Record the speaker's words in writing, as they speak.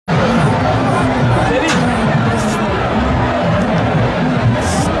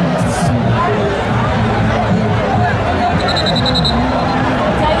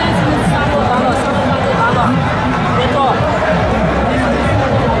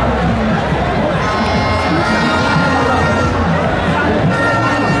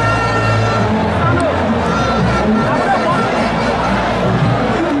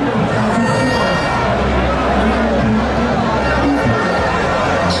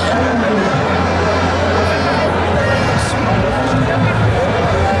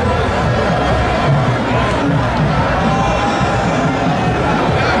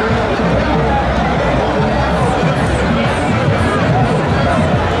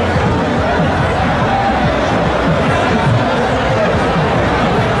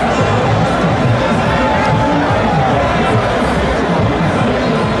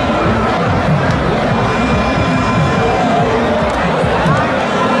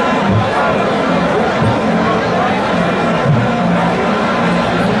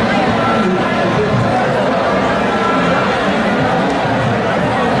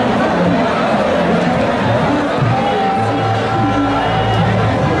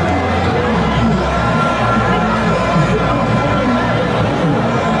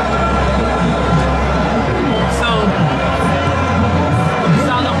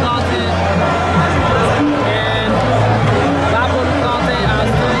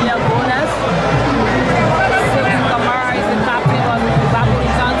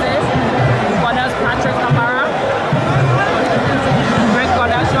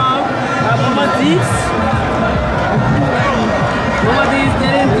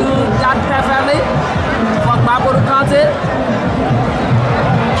start perfectly for Gbapolu County.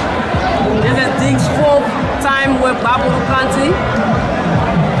 This is Dick's fourth time with Gbapolu County.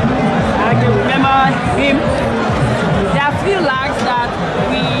 I can remember him. There are a few lags that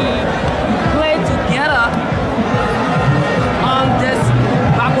we played together on this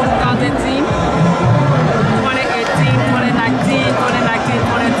Gbapolu County team. 2018, 2019,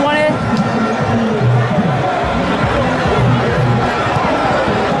 2020.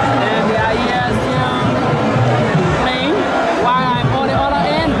 And they are here still playing while I'm on the other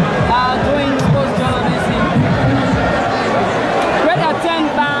end doing sports journalism. Great attempt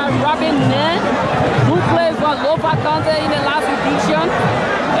by Robin Nen, who plays for Lofa County in the last division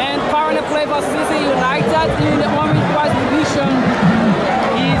and currently plays for CC United in the Orange Prize division.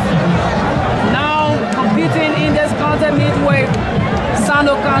 He's now competing in this county midway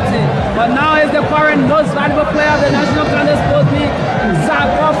Sinoe County, but now is the current most valuable player of the National County Sports League,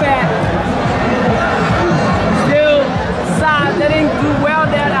 Sinoe. Still, Sa didn't do well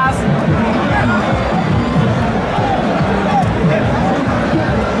there as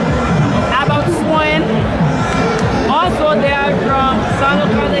about Swan. Also there from Sinoe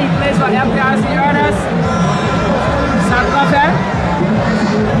County, he plays for FPRC Earners, Sinoe.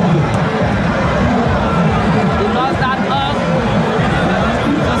 He lost that up.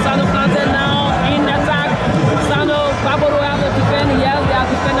 So Sinoe County now in attack. Sinoe, Gbapolu have to defend. Yes, they have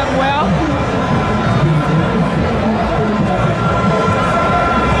defended well.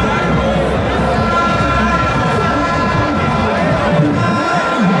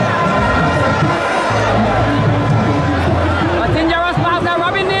 A dangerous pass there,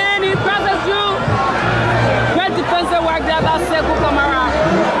 Robin in. He passes through. Great defensive work there by Sekou Kamara.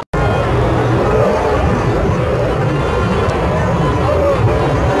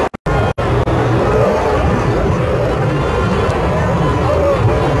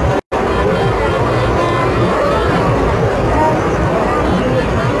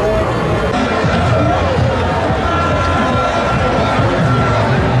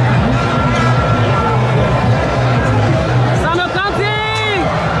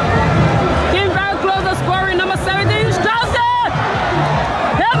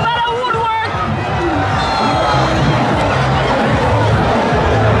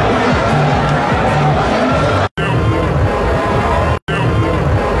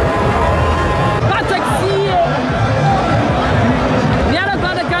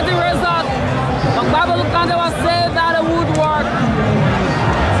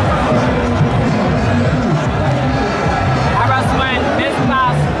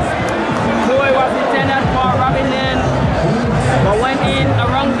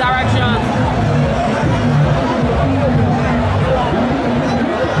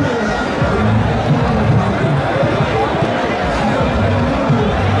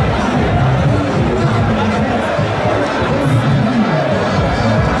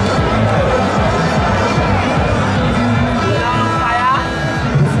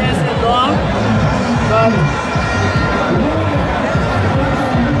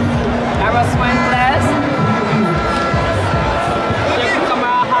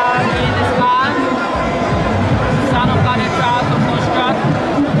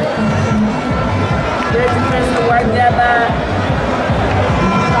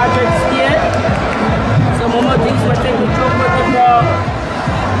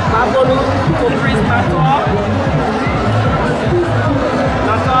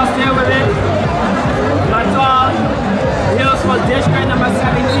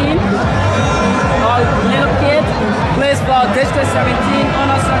 District 17,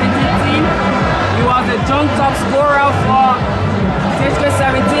 Honor 17 team. He was the joint top scorer for District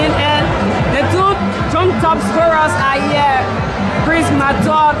 17, and the two joint top scorers are here, Chris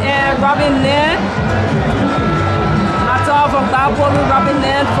Matov and Robin Nen. Matov from Gbapolu, Robin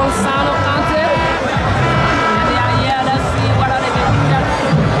Nen from Sinoe County. And they are here. Let's see whether they can get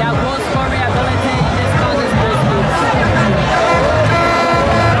their goal scoring ability in this county's baseball.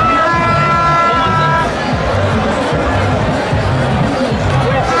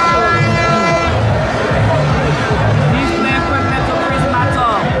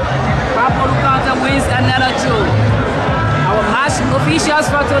 Wins another two. Our match officials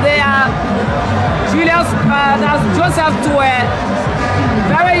for today are Joseph Tue,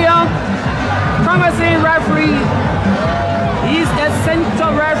 very young, promising referee. He's a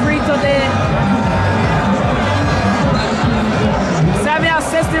central referee today. Serving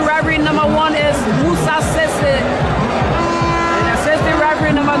assistant referee number 1 is Musa Sese, and assistant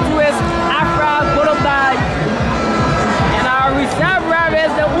referee number 2 is Afra Bolobai. And our reserve referee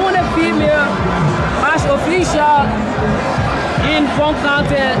is the only female match official in Bon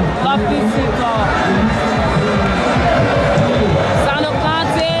County, love this Sinoe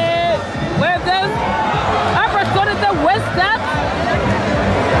County, with this, opportunity the West Step.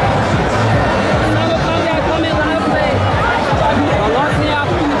 Sinoe County are coming live play. Launching up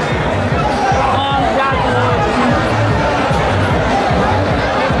on Gbapolu.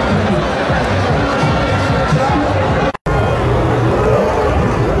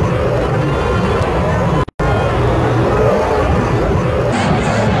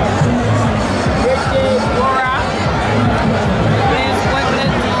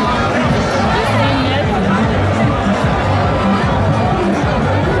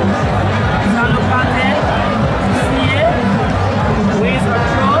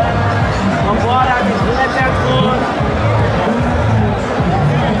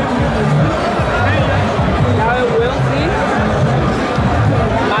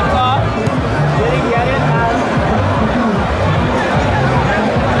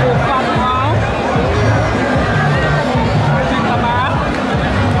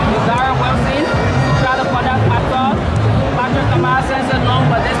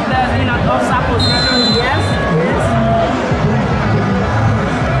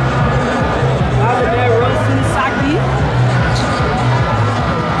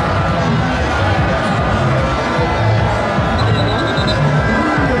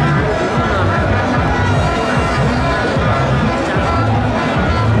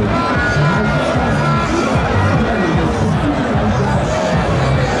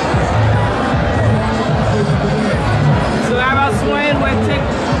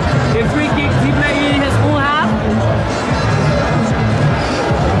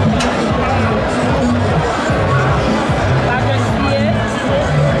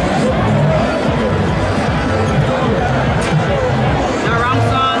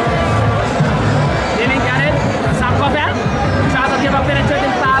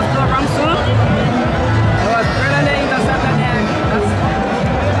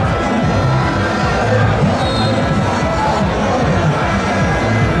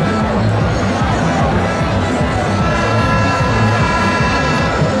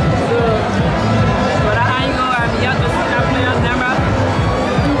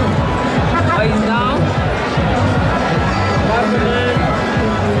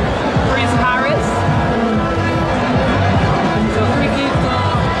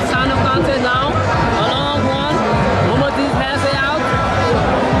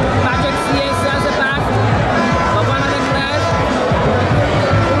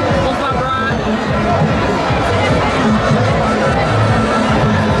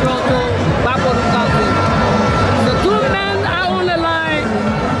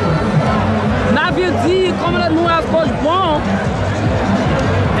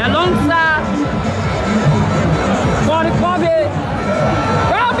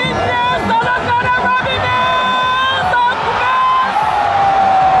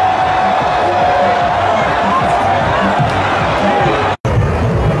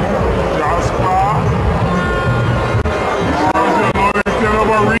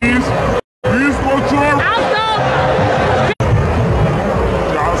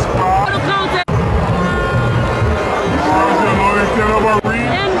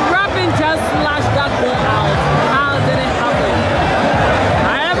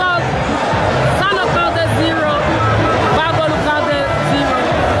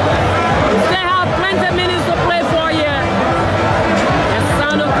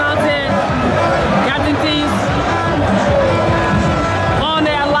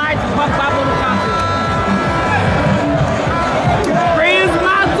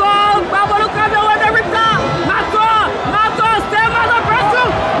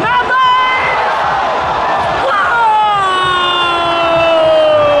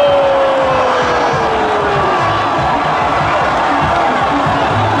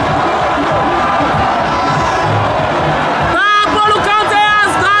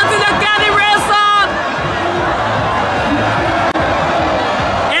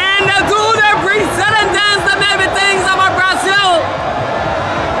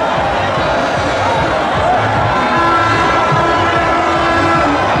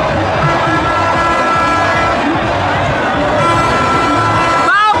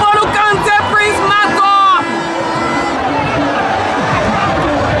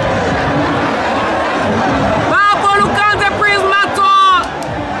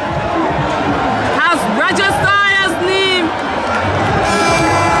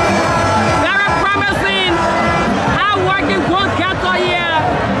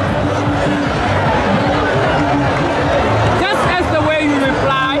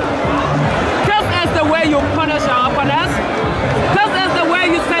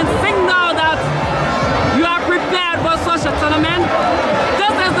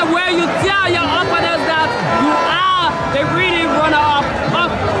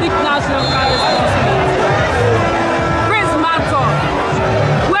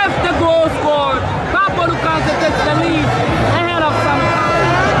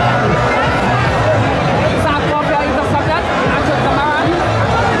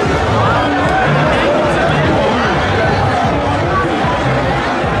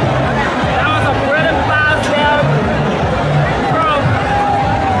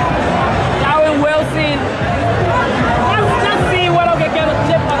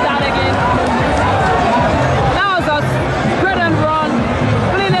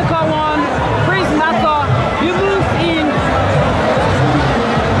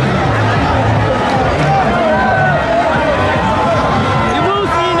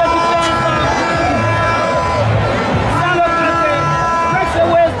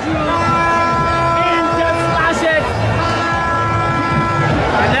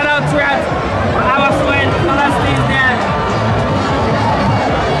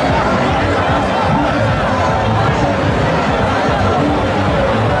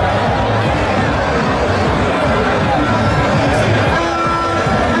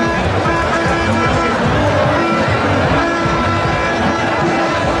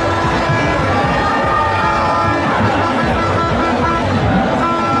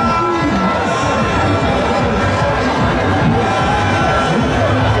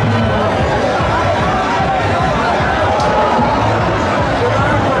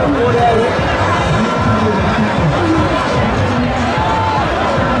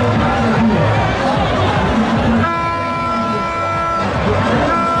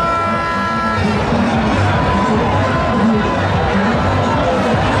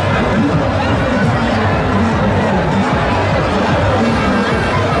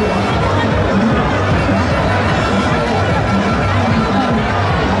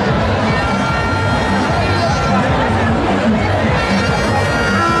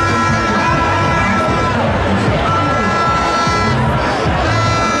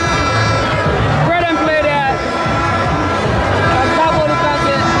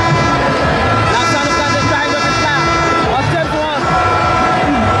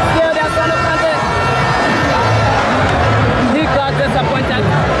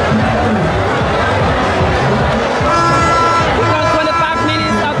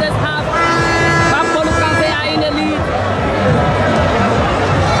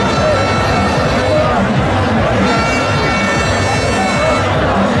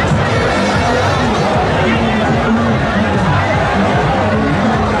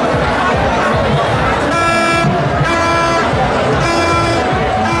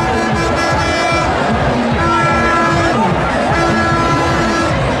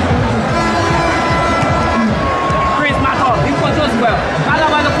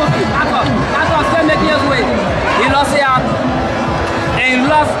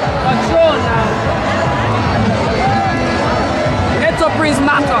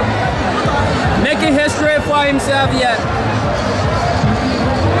 making history for himself yet.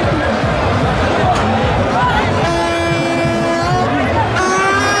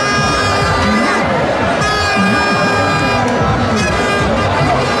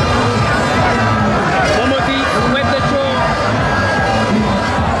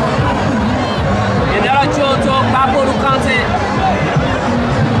 Gbapolu content.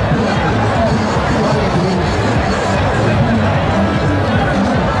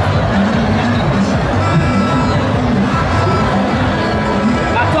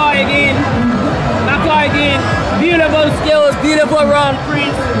 Makai again. Beautiful skills, beautiful run,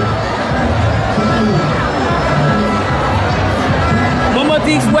 Prince.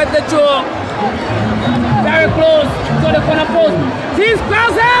 Momotik swept the choke. Very close to the corner post. Team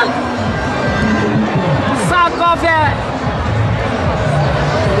Krausen! Coffee,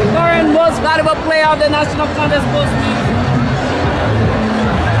 the current most valuable player of the national contest post league.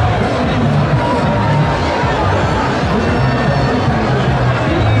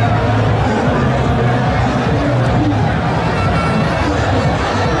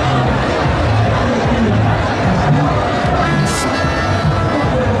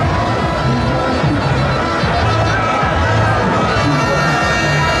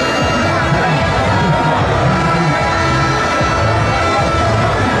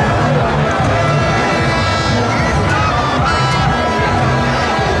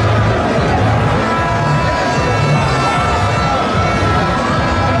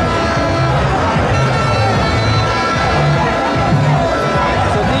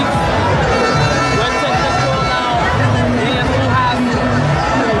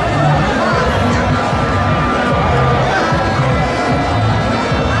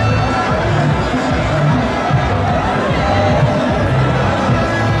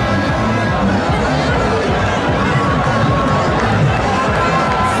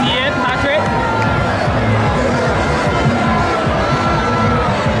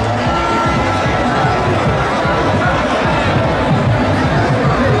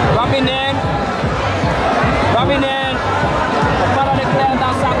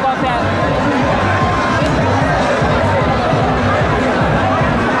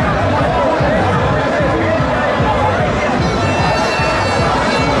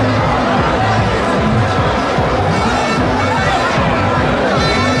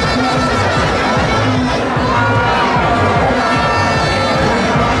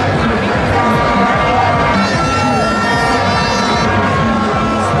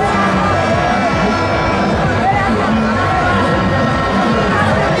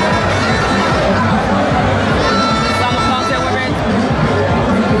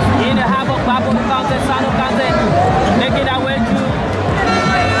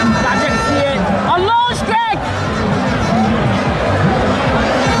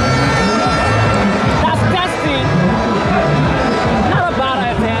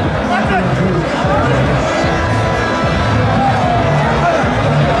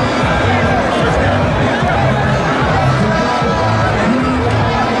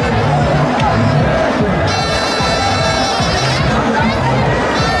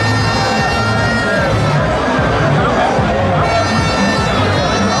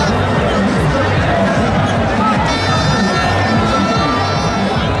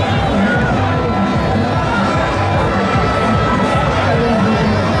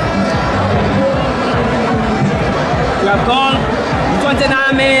 have gone 29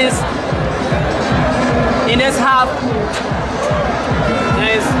 minutes in this half.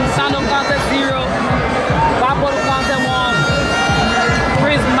 There is Sinoe contest 0, Gbapolu contest 1,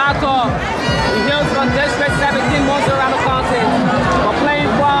 Prince Mato, the Hills from District 17 months around the contest. We're playing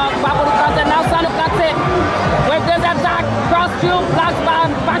for Gbapolu contest, now Sinoe contest. With this attack, cross field, black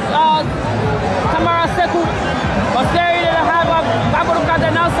band, back Tamara Seku. But there in the half of Gbapolu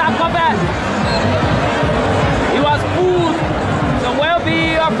contest, now Sam cover. He was fooled, so will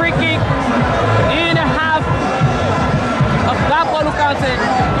be a free kick in the half of Gbapolu contest.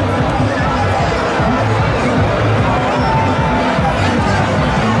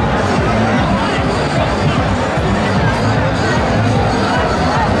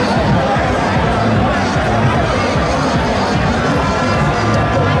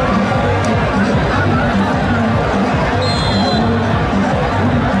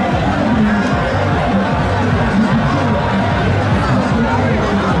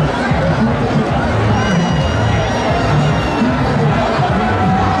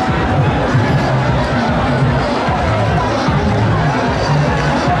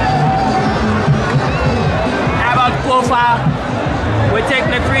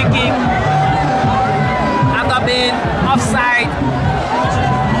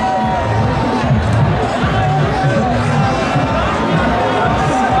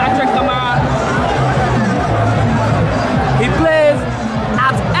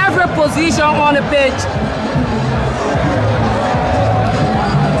 page.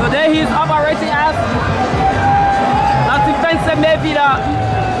 Today he is operating as la defense midfielder.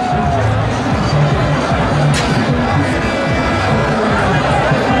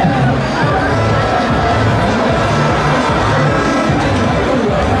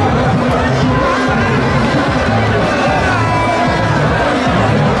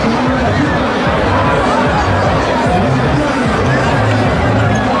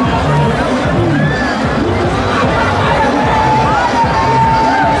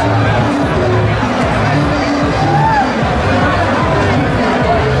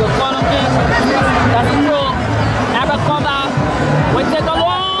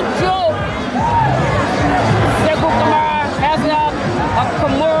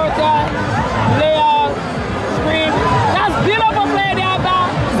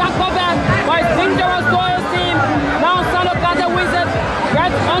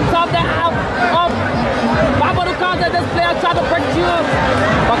 This player tried to break through,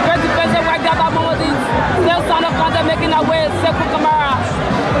 but great defensive work there by Momodin. Still Sinoe Kante making our way. Sekou Kamara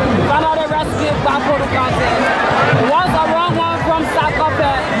found the rescue Gbapolu Kante. It was a wrong one from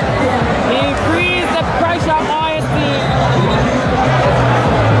Sakope. He increased the pressure on his team.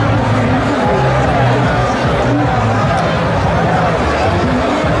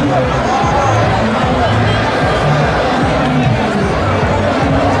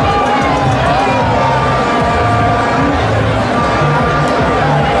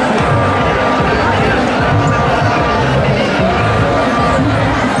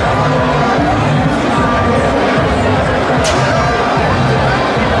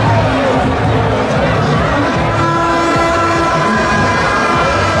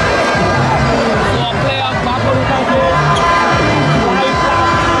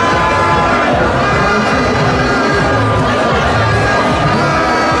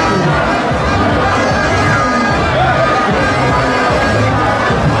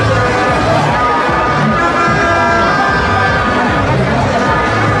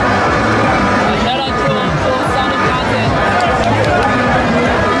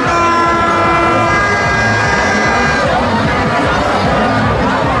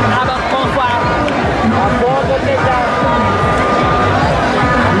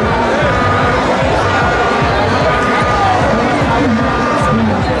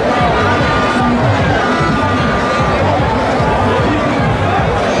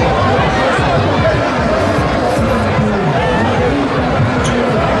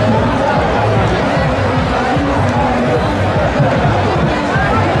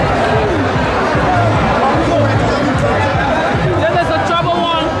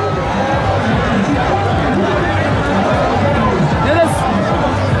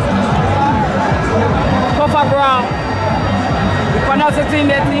 Sitting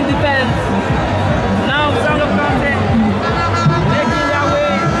there in defense. Now Sinoe Kante making their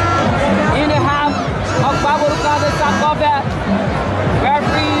way in the half of Gbapolu Kante Sakope.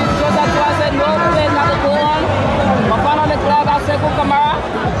 Referee Joseph Twa said no play, not to go on. But one on the club at Sekou Kamara.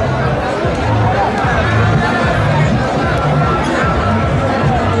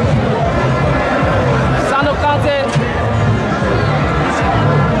 Sinoe Kante.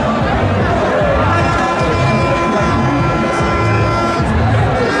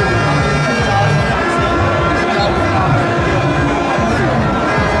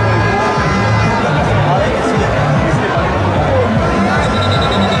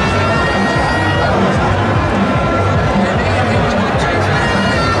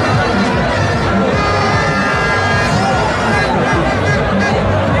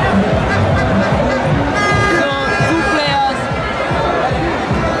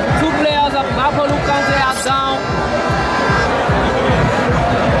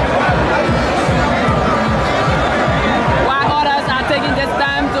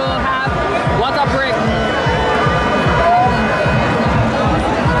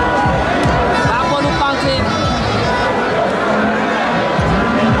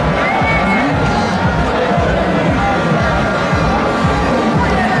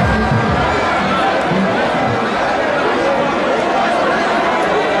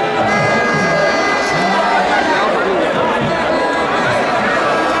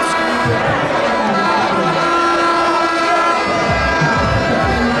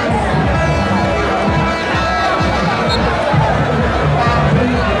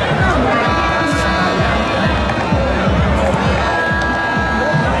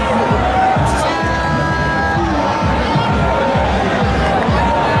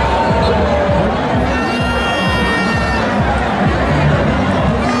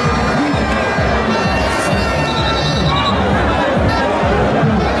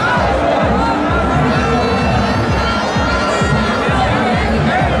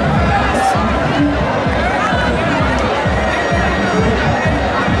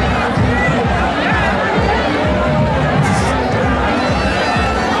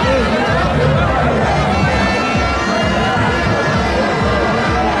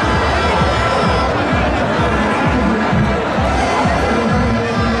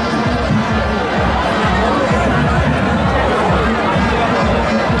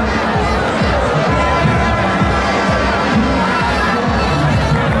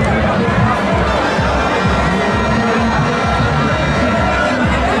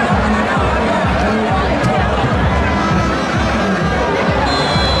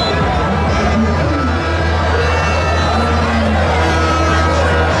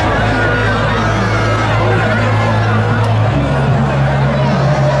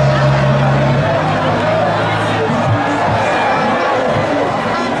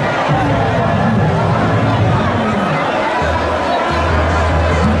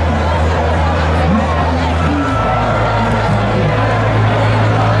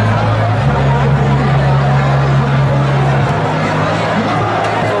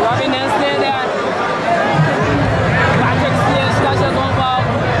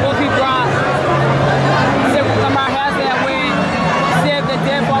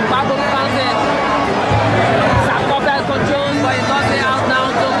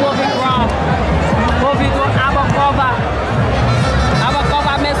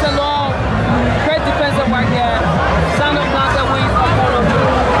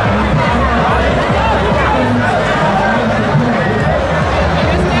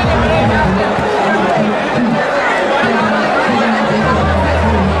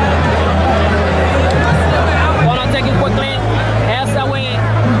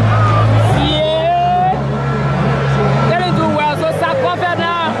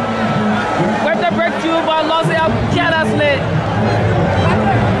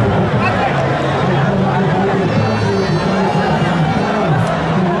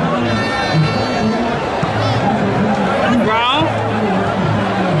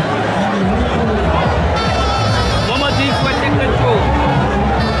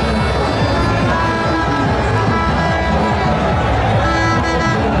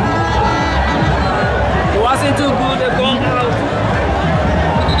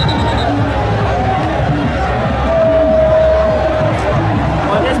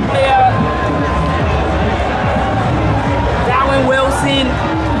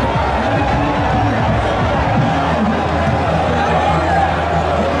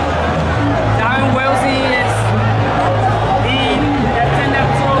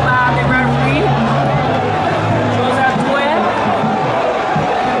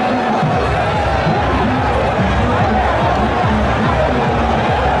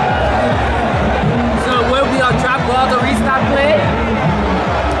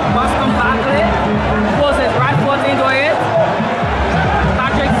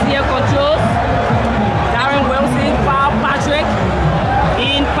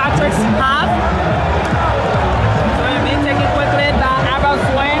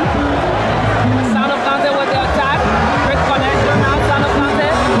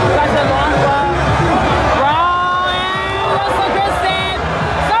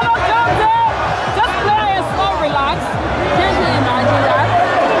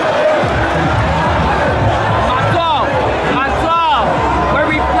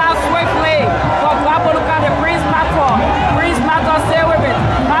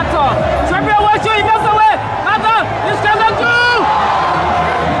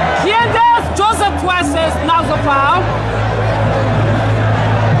 foul.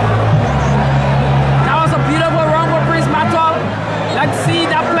 That was a beautiful run for Prince Mato. Let's see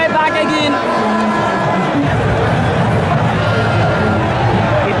that play back again.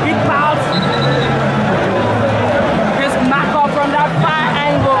 A big bounce. Prince Mato from that far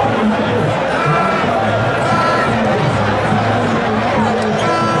angle.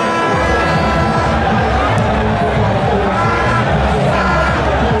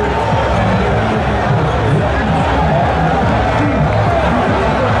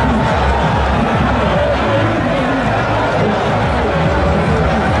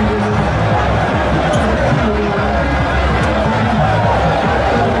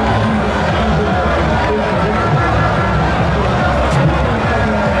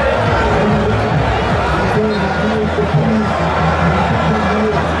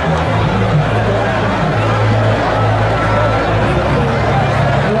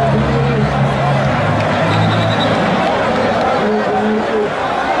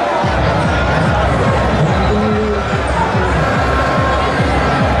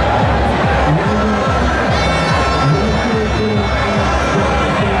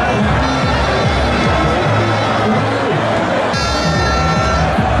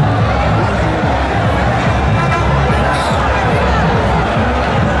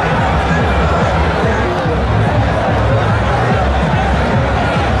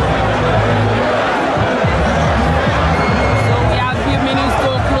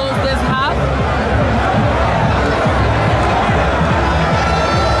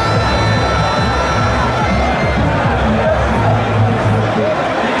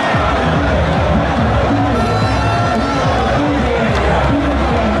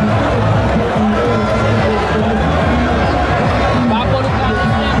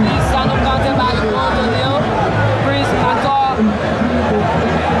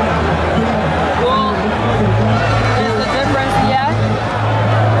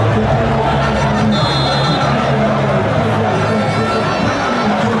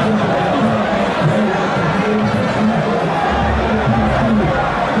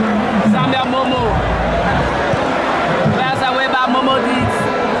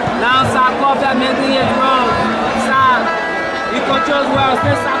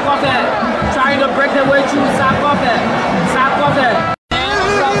 Trying to break the way through Sakofe.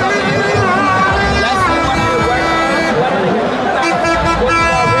 Let's see what it works.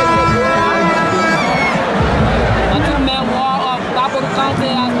 A two-man wall of Gbapolu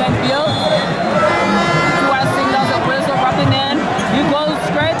County has been built. Two are signals of Bristol rubbing in. You go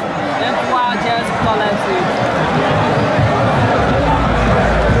straight and while just collapsing.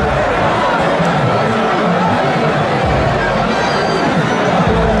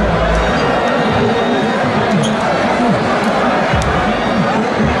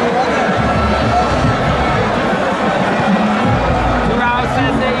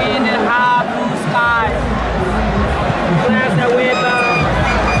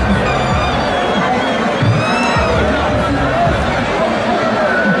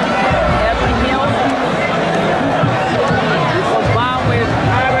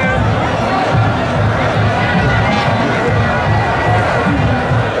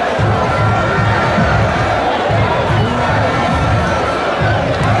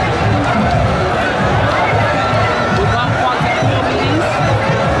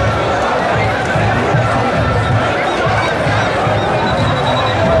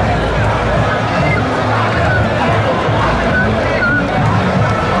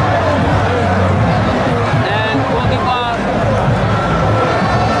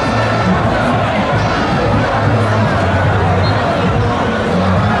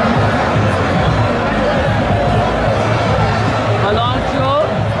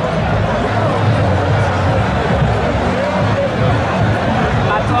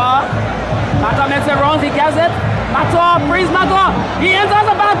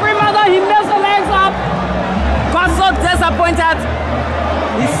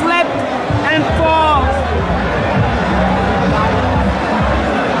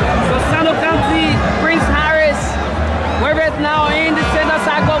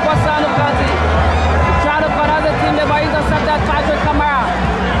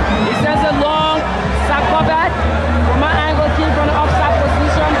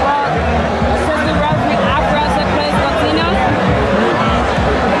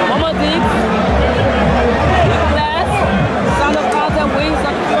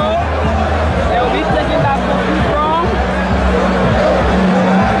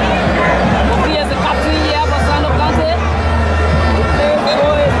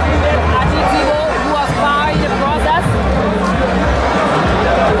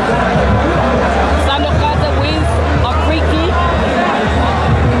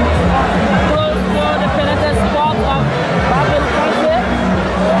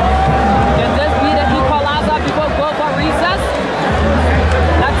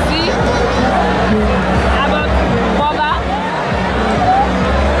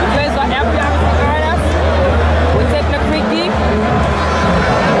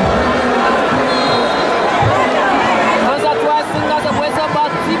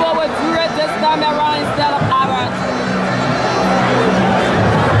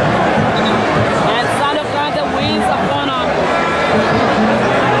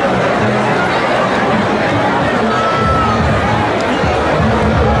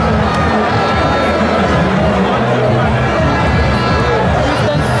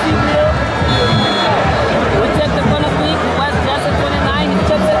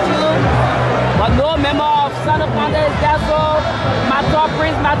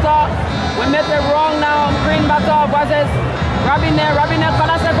 Matter. We made it wrong now. Prince Matter versus Robinette. Robinette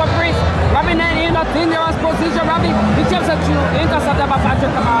connaissait for Prince. Robinette in a dangerous position. Robinette, he keeps at you. Intercepted by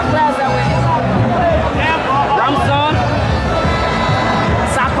Patrick Kamara. Clears away. Ramson.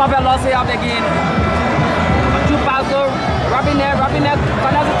 Sack of velocity up again. Two passes. Robinette connects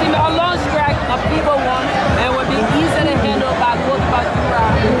the team. A long strike. A feeble one. And will be easy to handle by both Badura.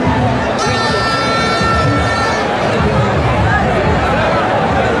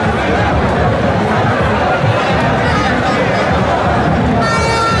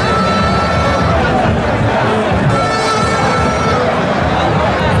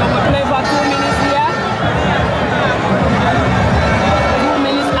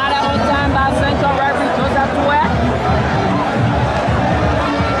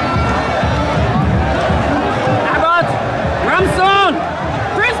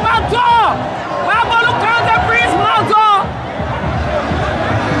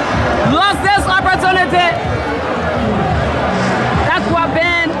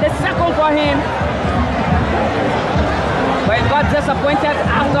 Disappointed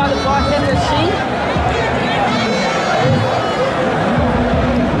after the ball hit the shin.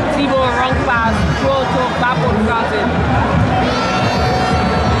 Thibault wrong pass, throw to Gbapolu counted.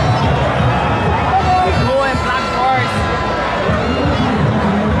 Blue and Black Forest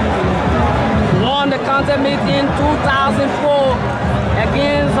won the counter meet in 2004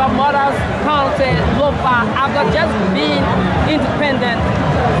 against a Mother's County Lofa after just being independent.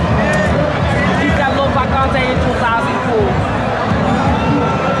 Beat that Lofa County in 2004.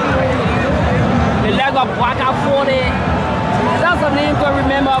 The leg of Waka 40. That's a name to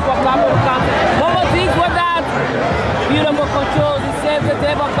remember for Gbapolu County. One more thing with that. Beautiful controls. He saved the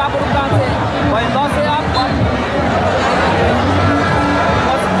day for Gbapolu County. But he lost it up.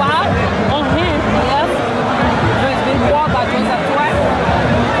 Was foul on him. Yes. So it's been called by Joseph Twain.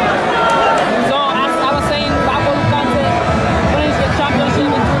 So as I was saying, Gbapolu County finished the championship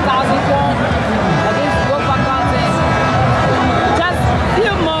in 2004 against Lofa County. Just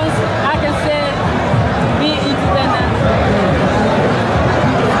few months, I can say, be independent.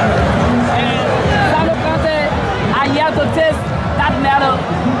 And Sinoe County are yet to taste that medal.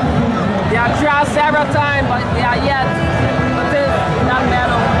 They have tried several times, but they are yet to taste that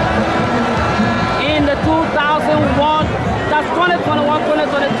medal. In the 2001, that's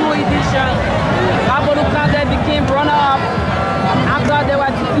 2021-2022 edition, Gbapolu County became runner-up after they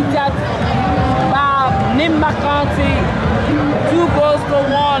were defeated by Nimba County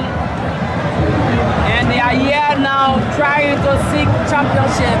 2-1. And they are here now trying to seek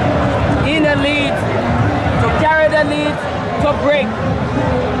championship in the lead, to carry the lead, to break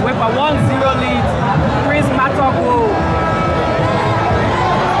with a 1-0 lead. Prince Matter goal.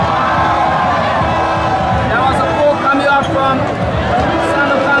 There was a goal coming up from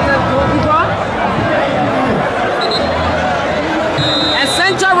Sinoe County goalkeeper. And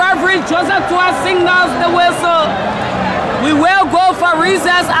central referee Joseph Tua signals the whistle. We will go for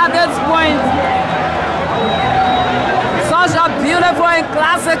recess at this point. Such a beautiful and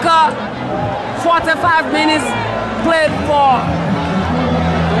classical 45 minutes played for.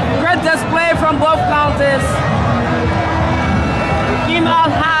 Great display from both counties. Came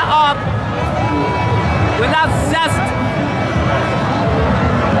out high up without zest.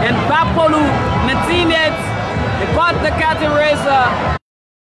 And Gbapolu maintained it. They caught the curtain raiser.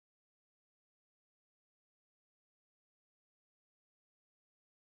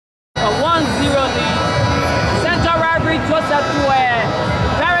 A 1-0 lead. Central referee Joseph Tue,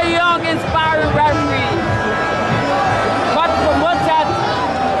 very young, inspiring referee. Got promoted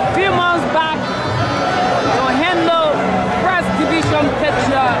a few months back to handle first division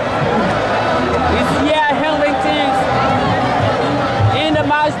picture. He's here handling things in the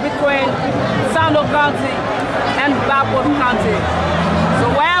match between Sinoe County and Gbapolu County. So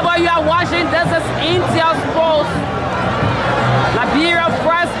wherever you are watching, this is Intel Sports, Liberia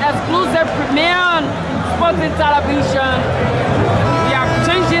first exclusive premiere sporting television. We are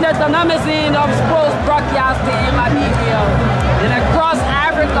changing the dynamism of sports broadcasting in Liberia and across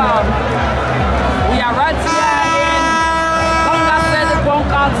Africa. We are right here in Bonga City,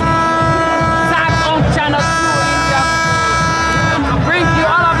 County, back on Channel 2 India, to bring you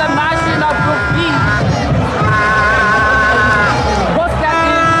all of the matches of Group B.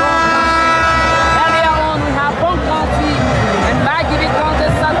 Earlier on, we have Bonga County and Maggie County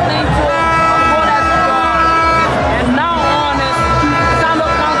settling to a bonus draw. And now on is Sinoe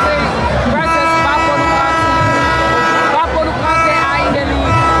County versus Gbapolu County. Gbapolu County are in the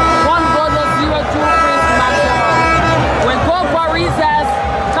lead. 1-0 to Prince Matter.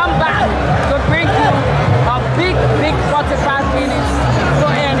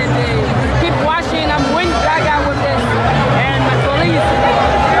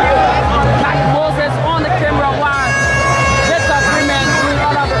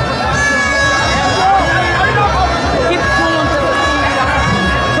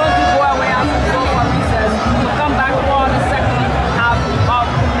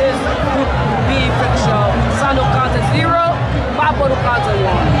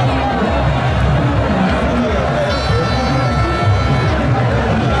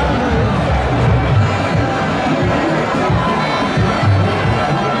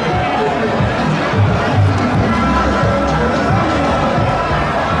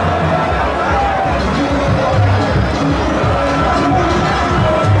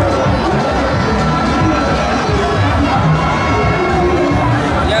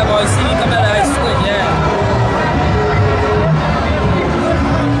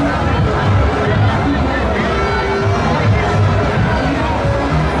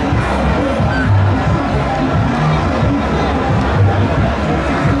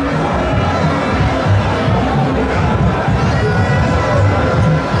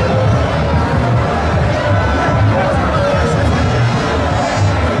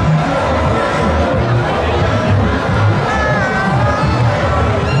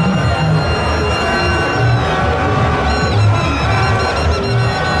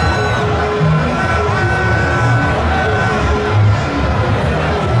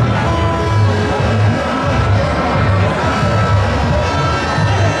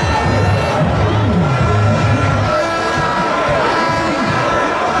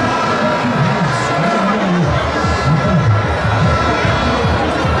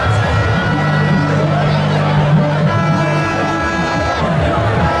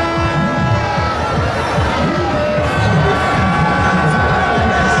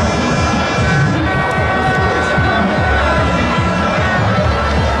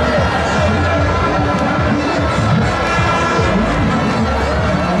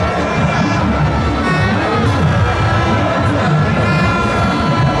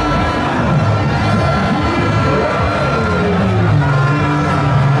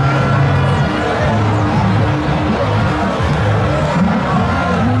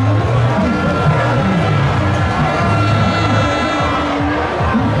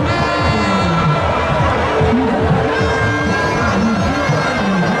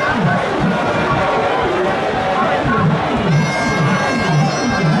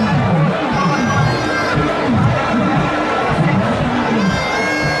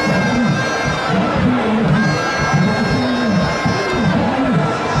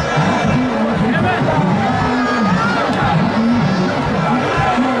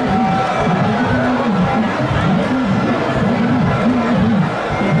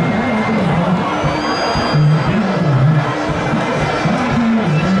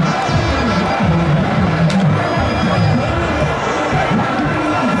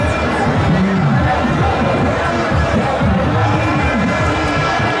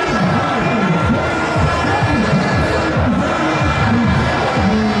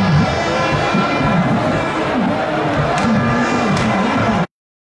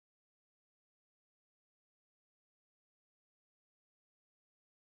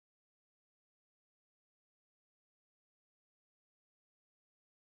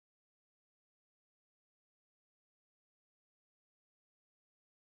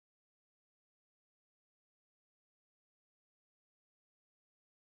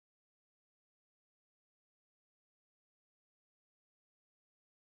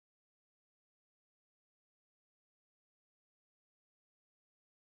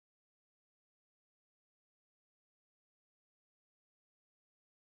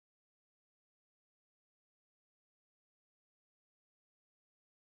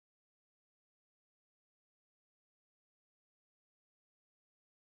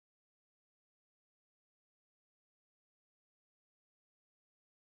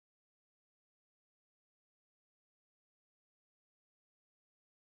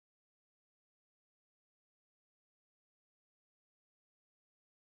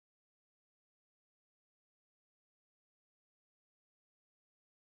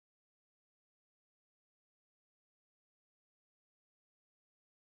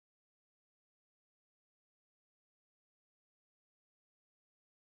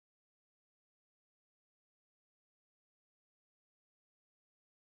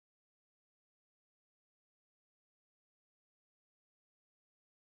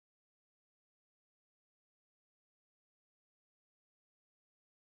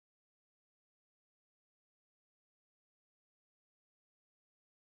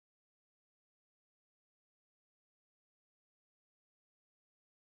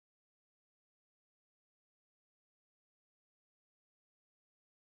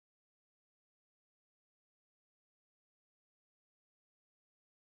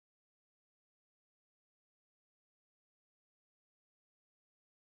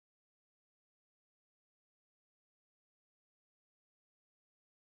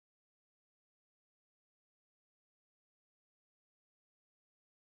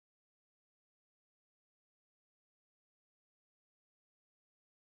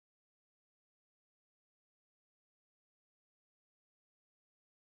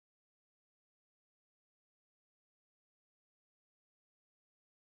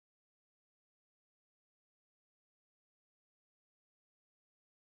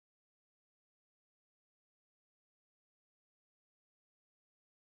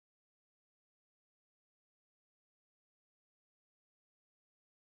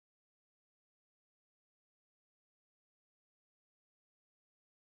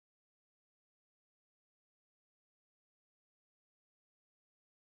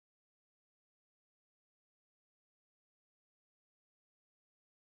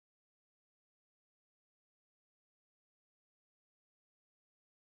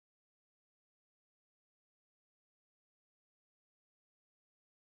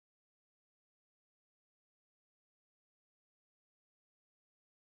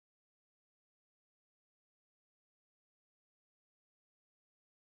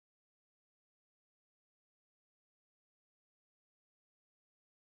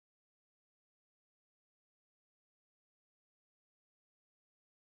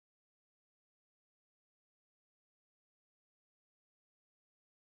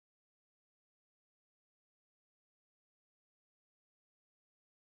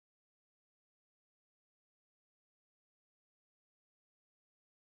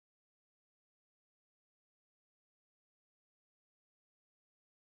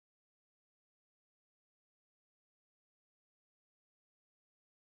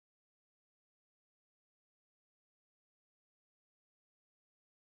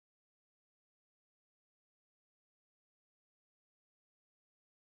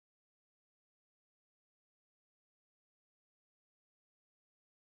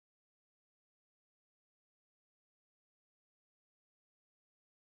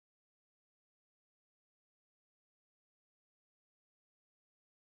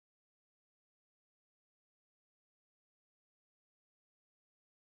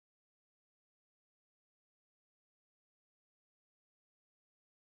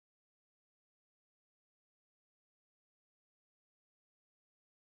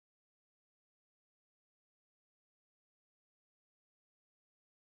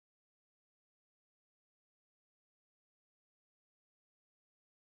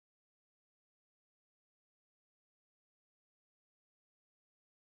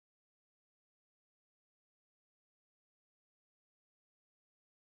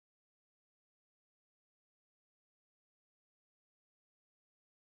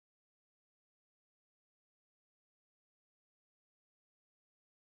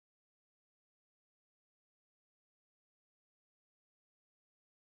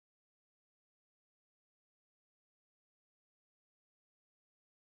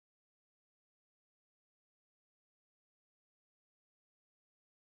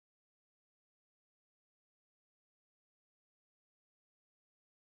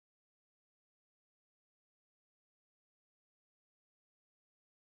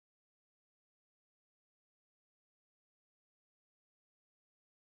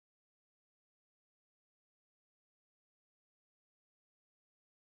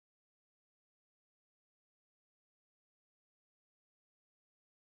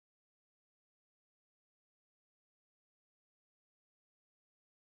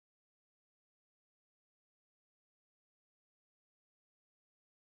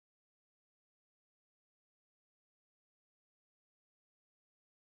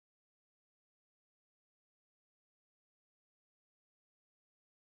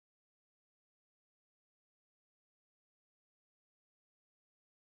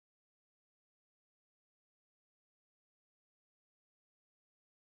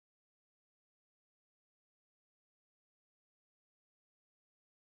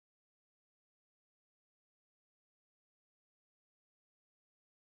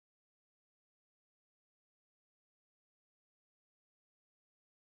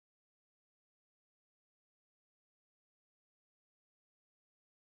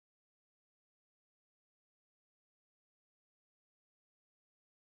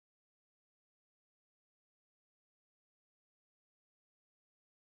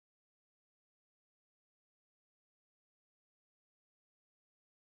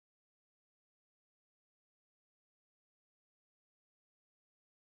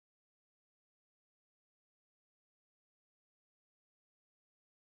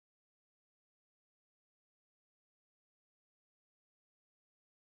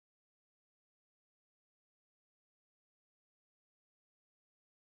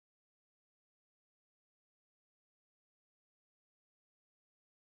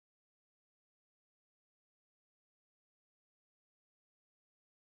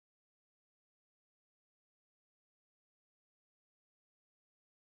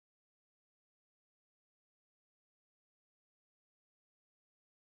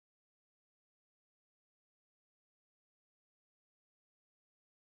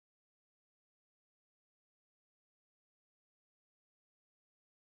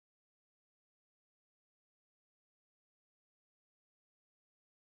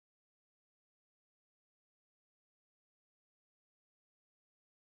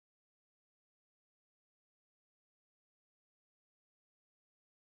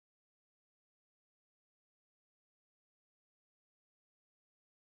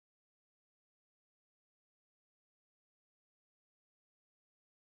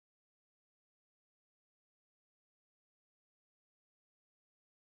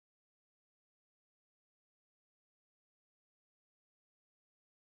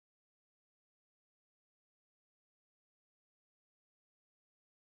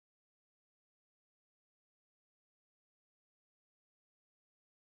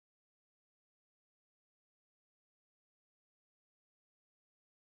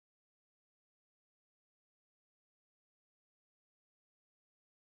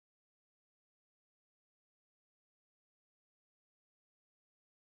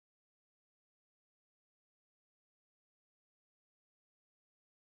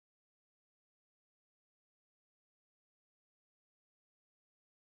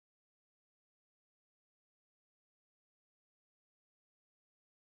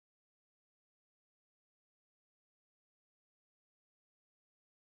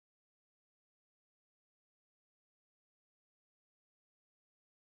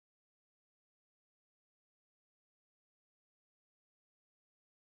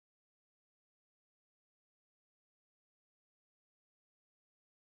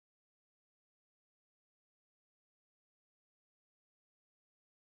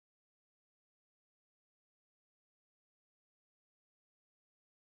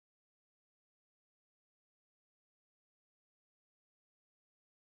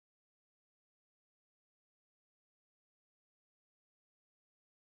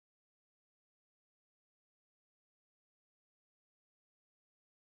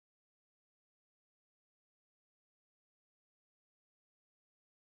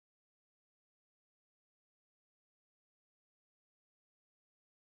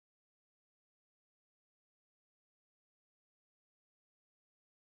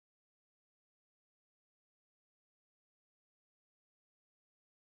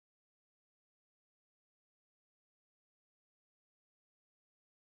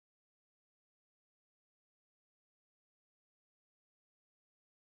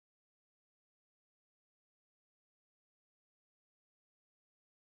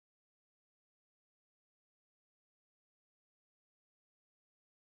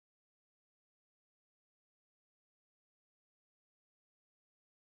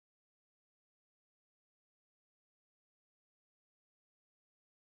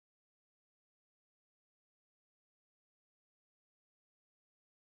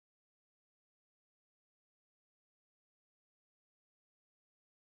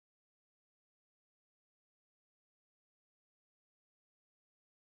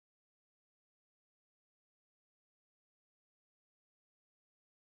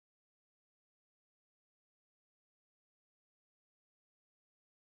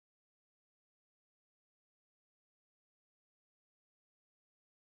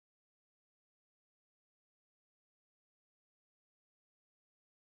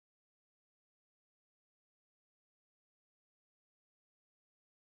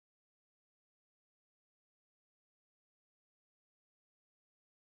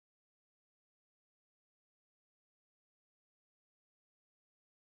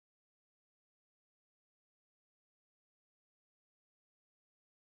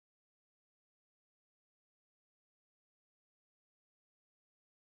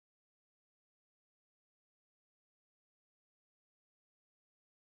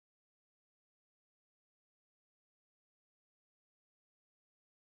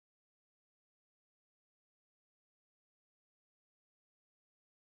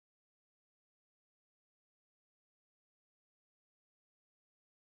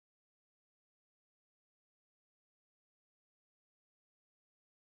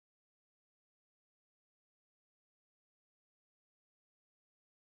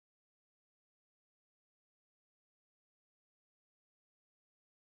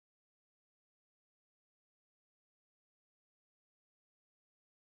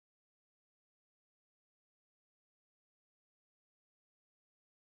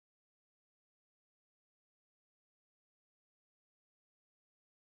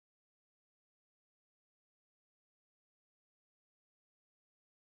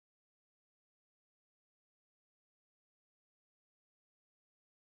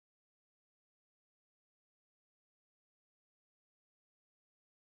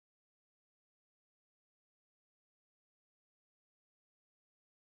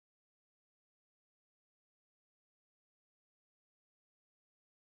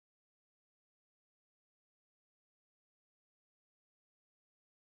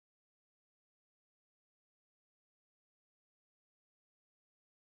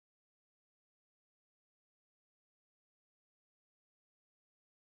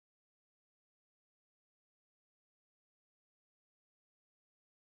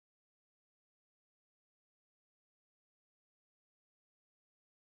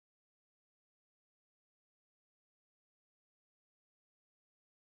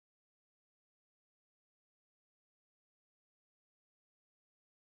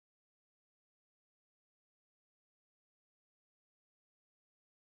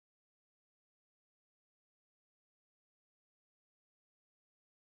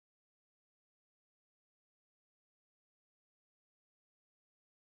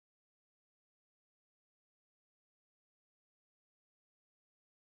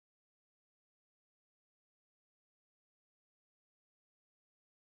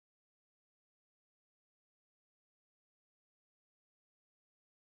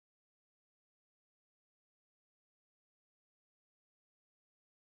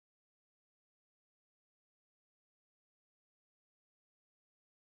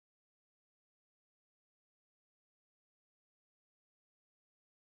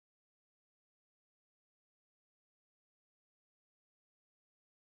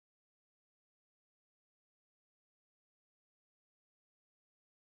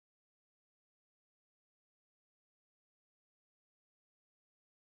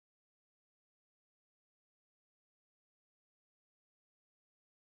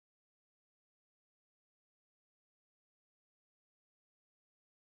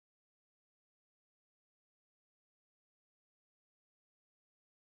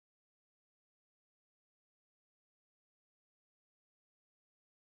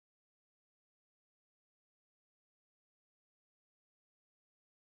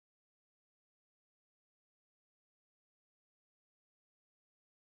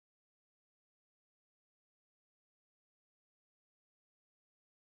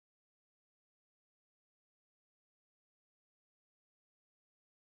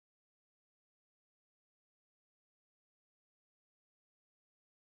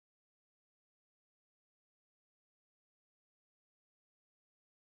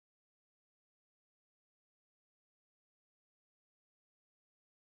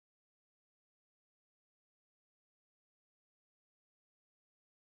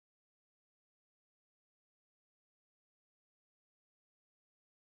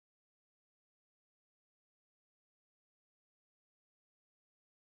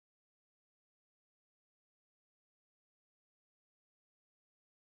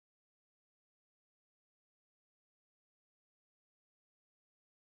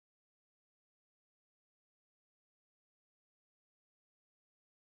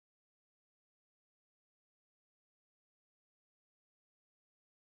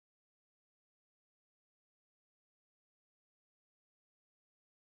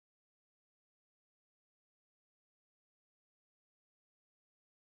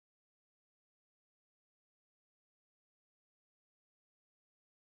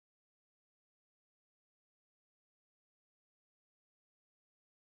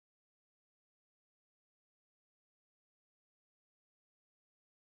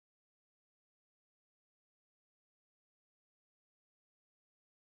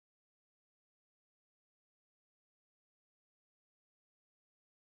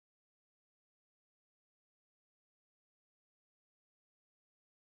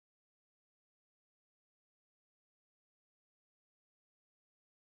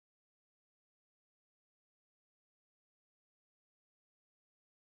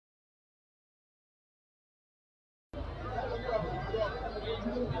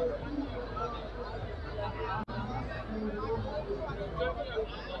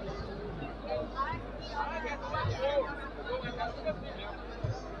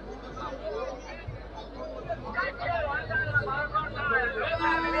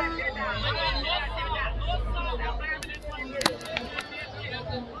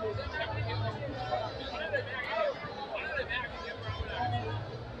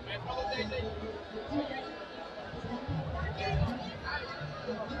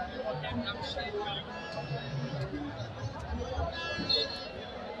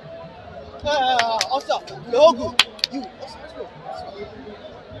 Osa, logo. You.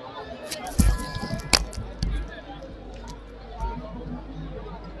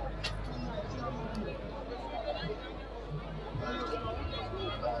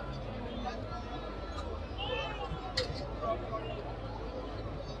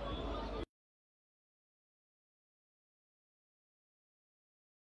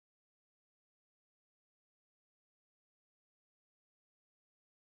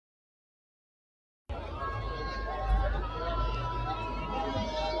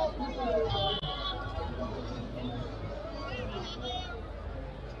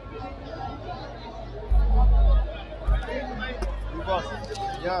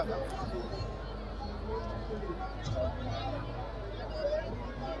 Yeah.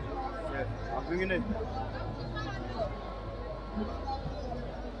 I'm bringing it.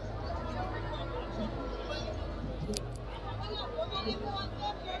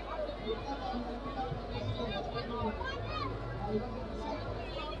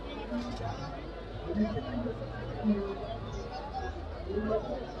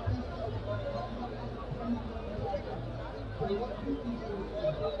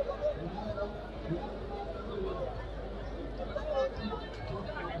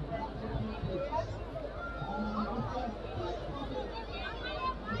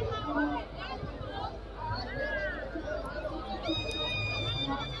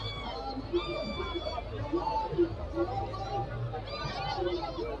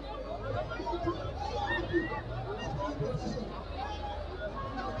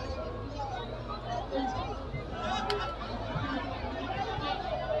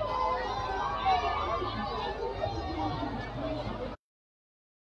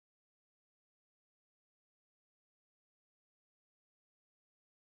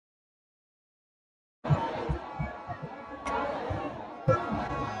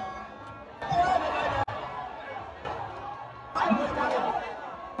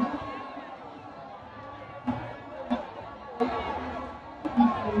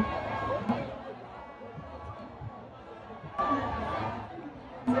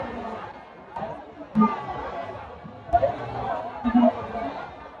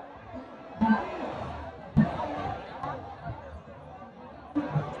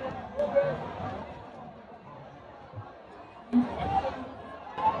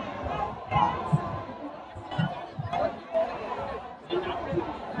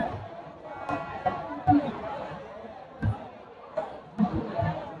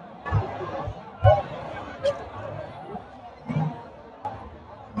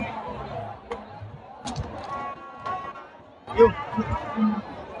 You.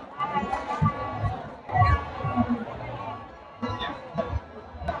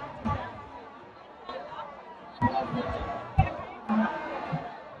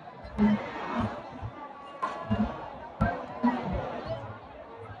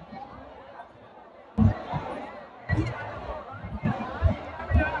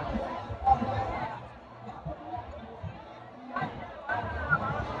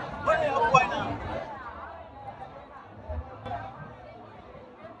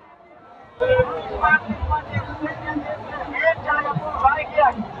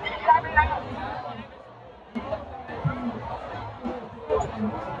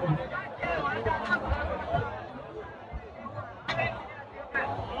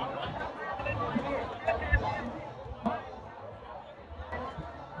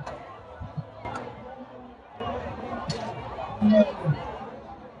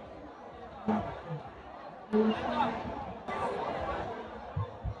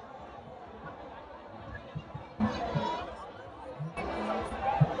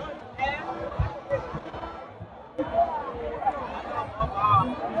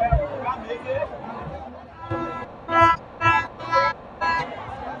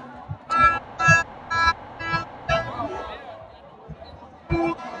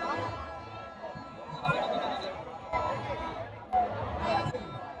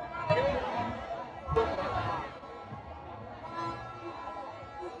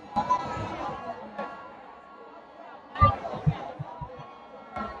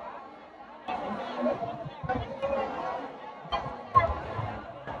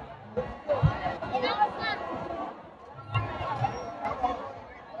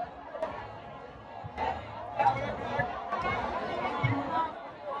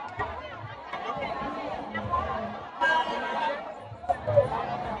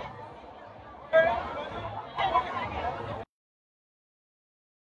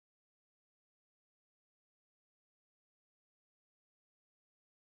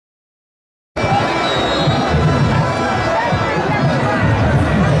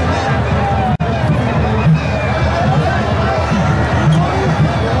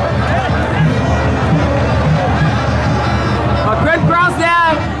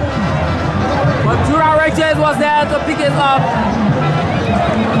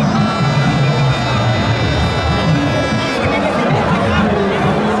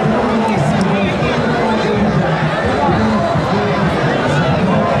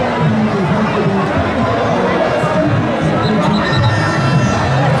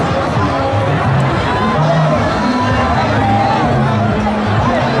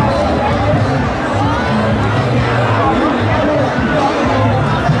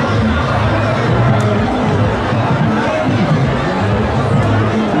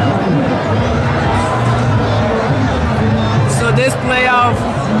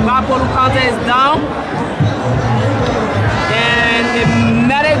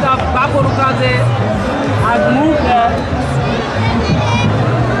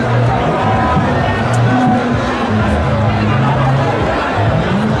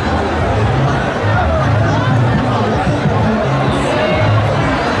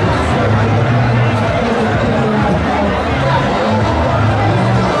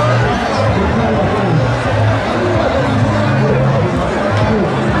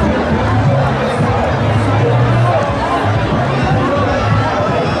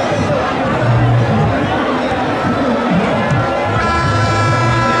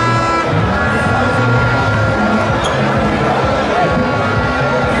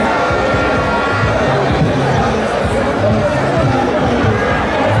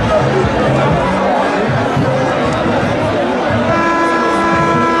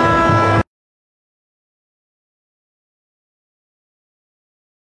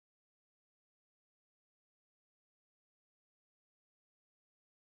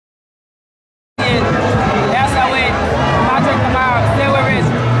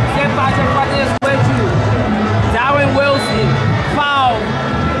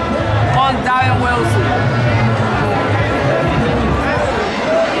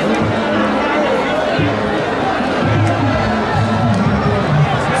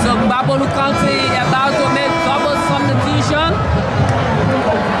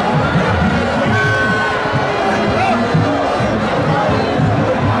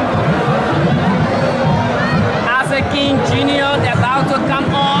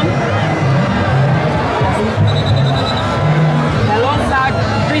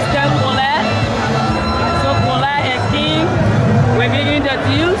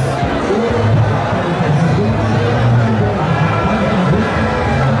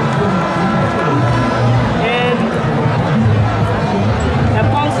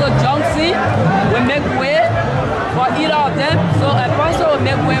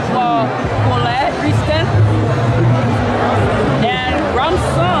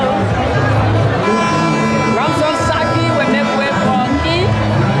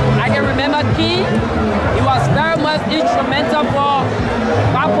 key. He was very much instrumental for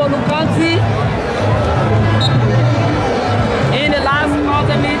Gbapolu County in the last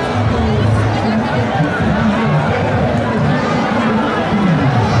ultimate.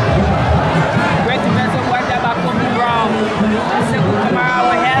 Great defensive work there by Kobe Brown. Simple Kamara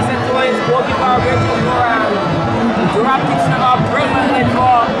with hands into his goalkeeper, Rachel Dora. Dora picks him up brilliantly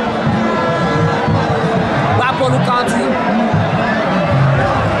for Gbapolu County.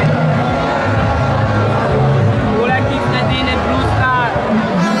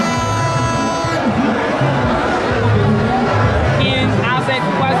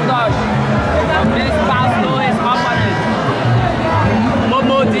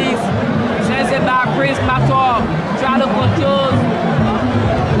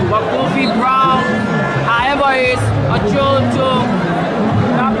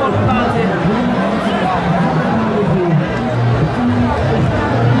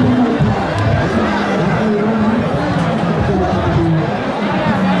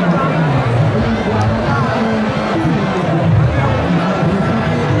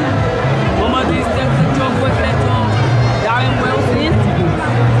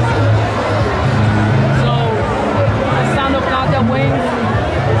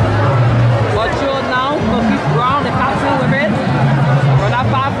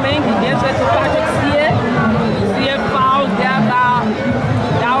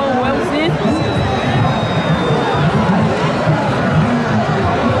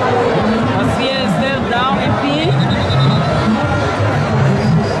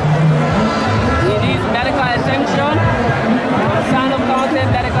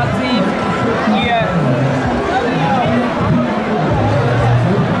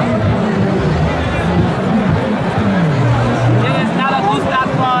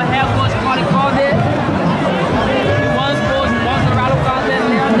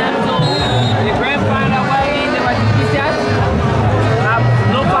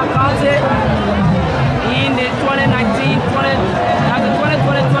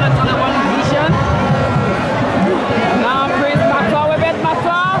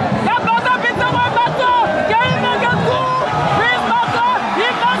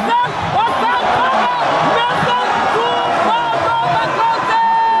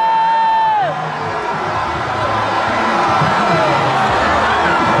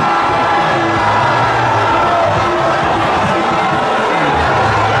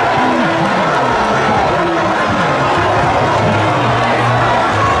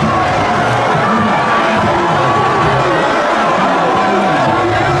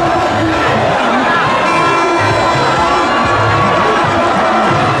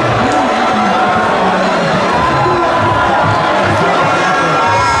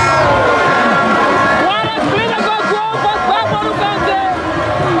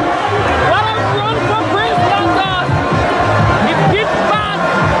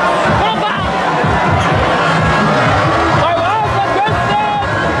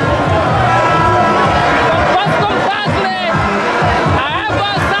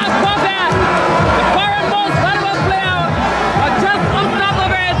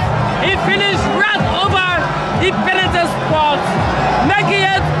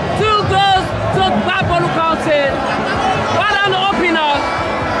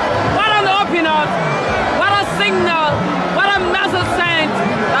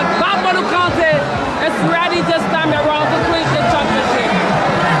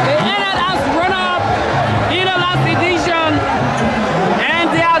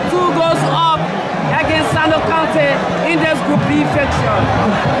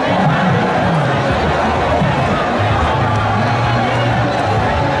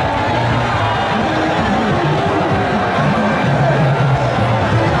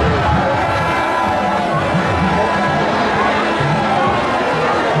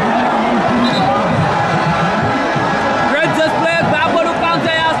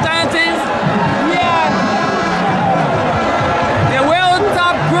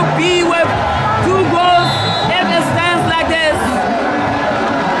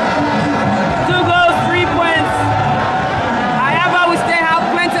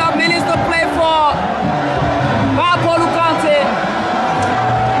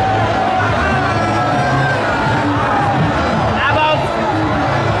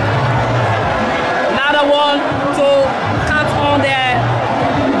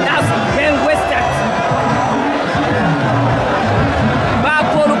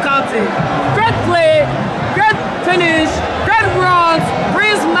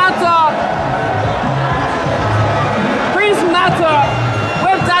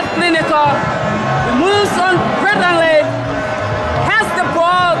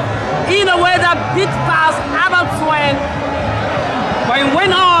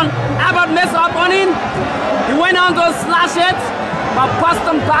 blitz up on him. He went on to slash it, but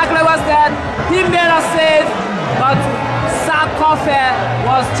Boston Bagley was dead. He made a save, but Sakofe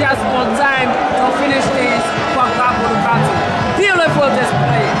was just on time to finish things for Gbapolu County. Beautiful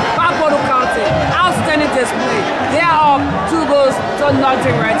display. Gbapolu County, outstanding display. They are up 2 goals to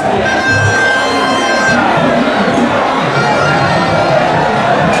nothing right here.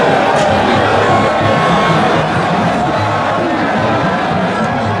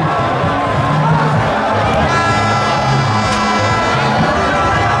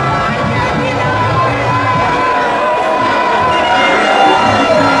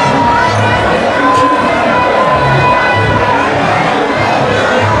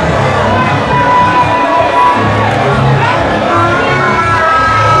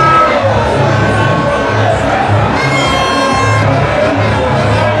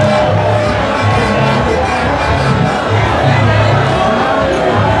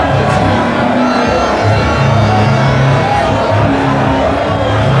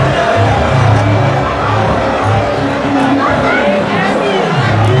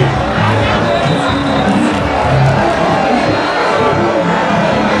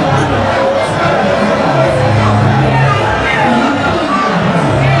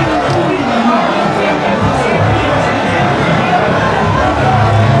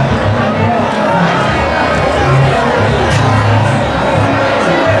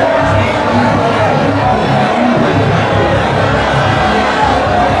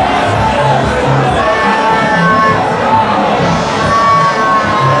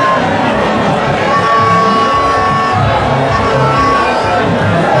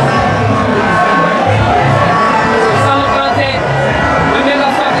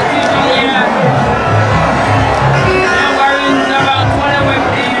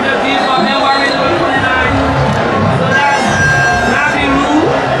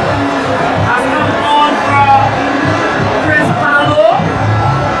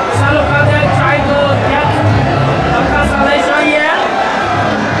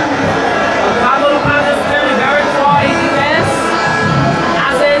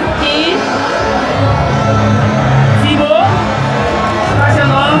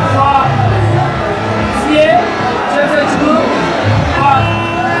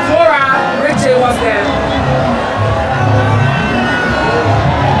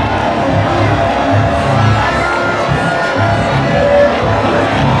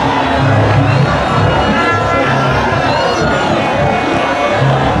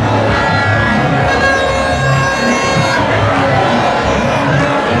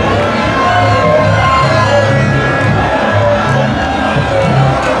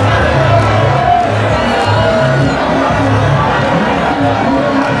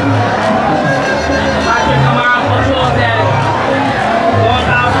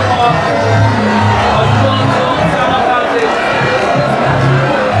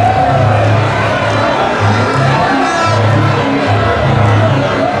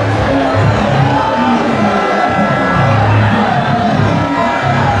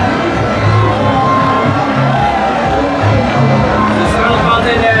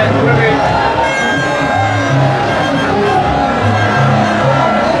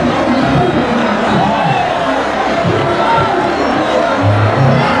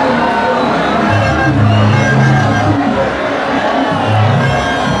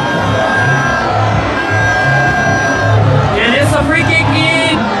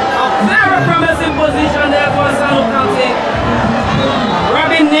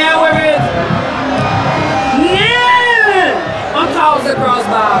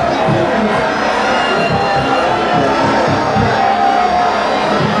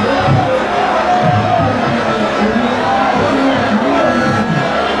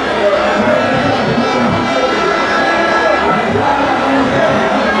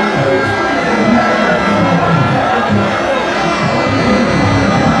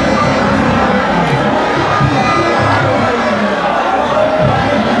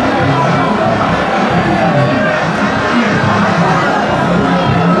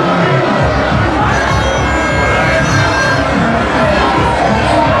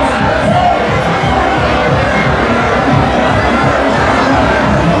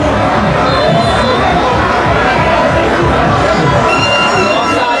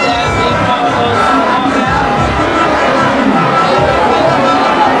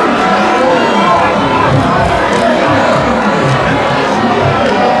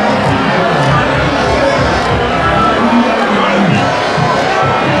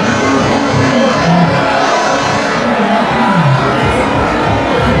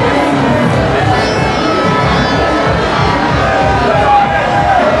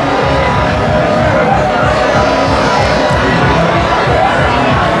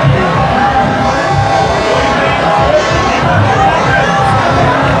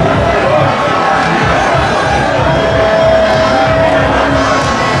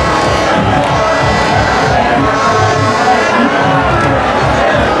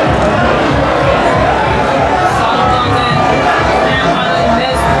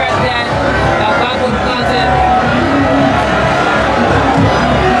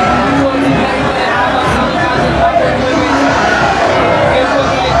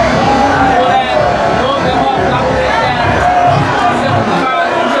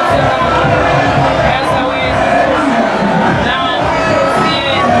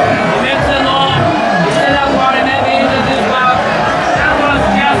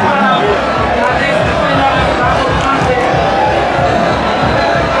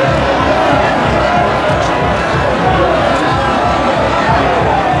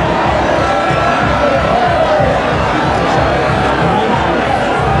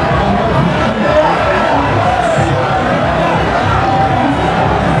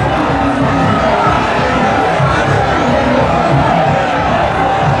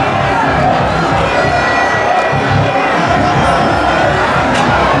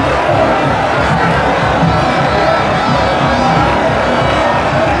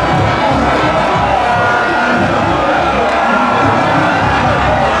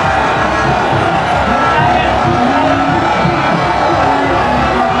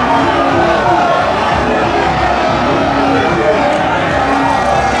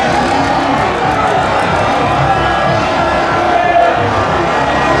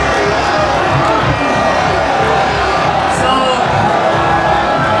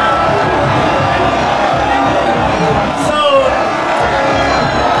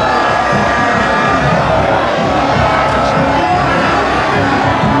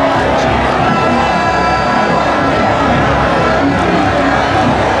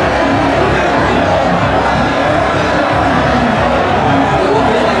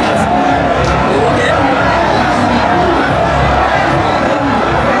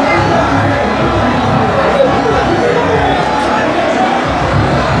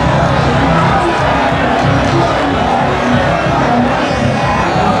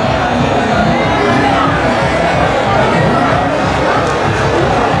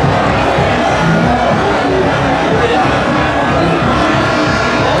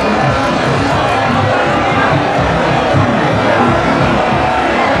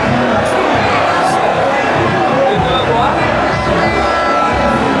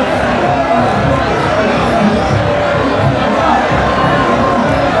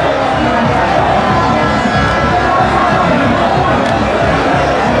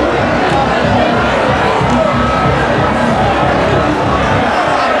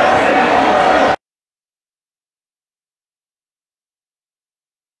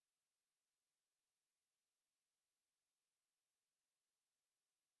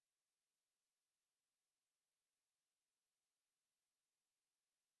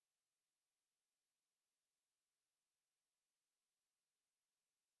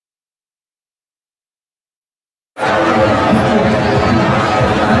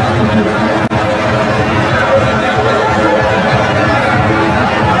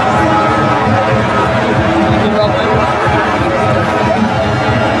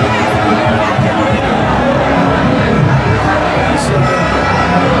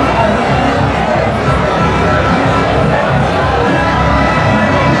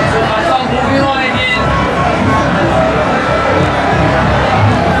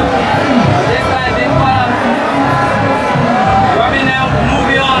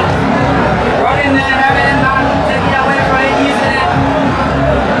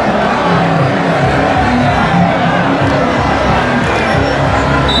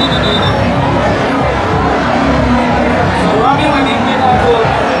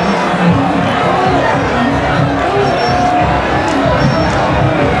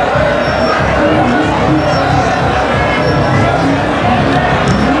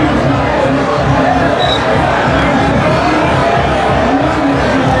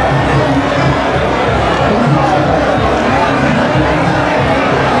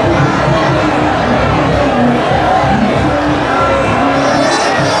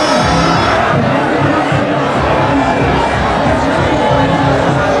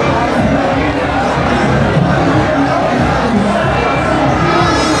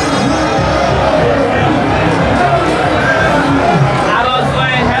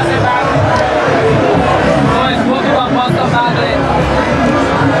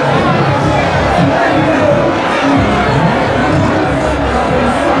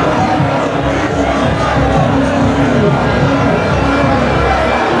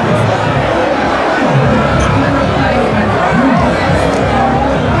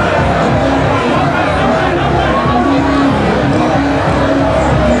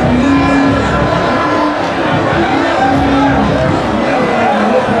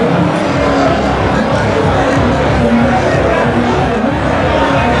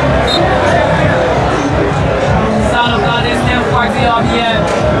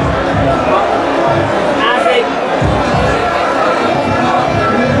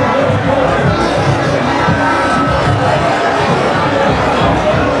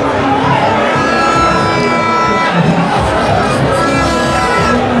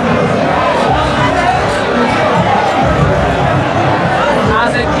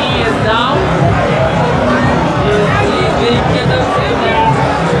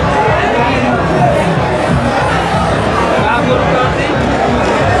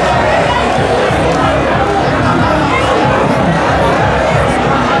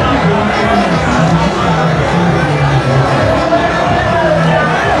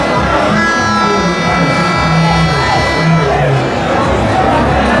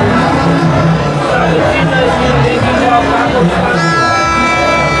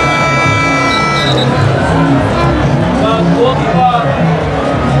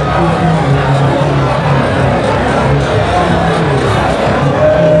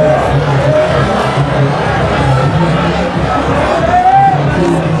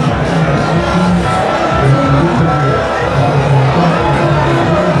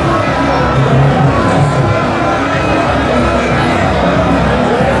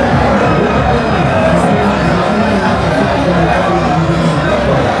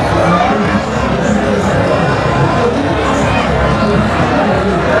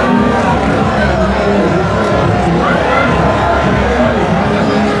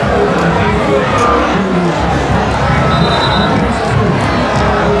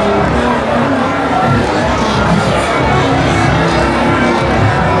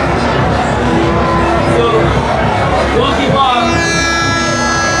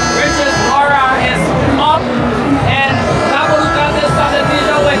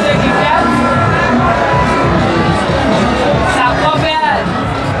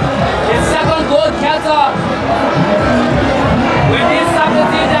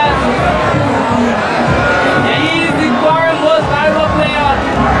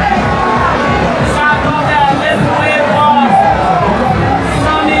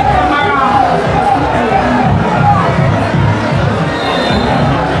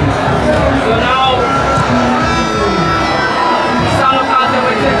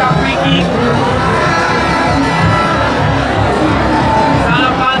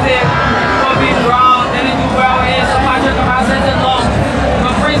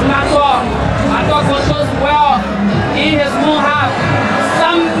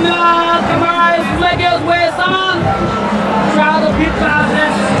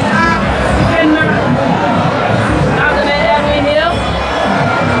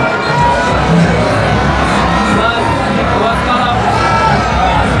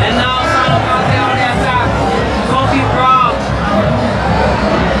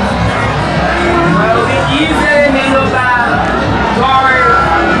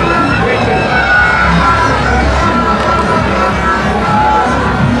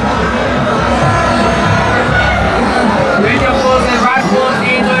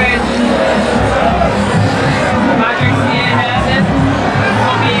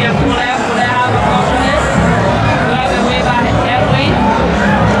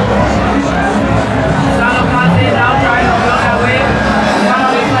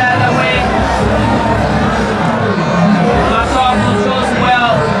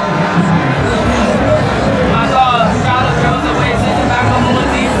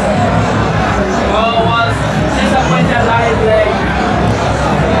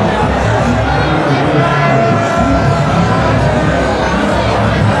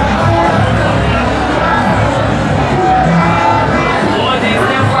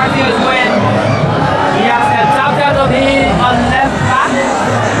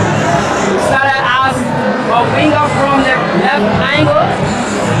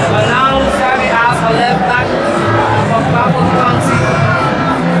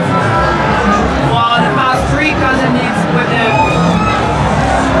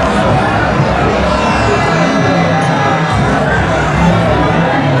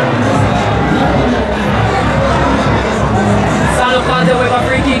 a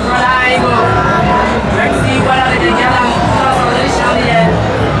free kick from the angle. Merci, voilà les dégâts là, sur les charnières.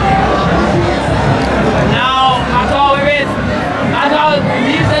 Now, Mato with it. Mato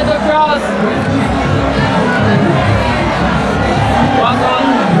leaves it across. Walk on.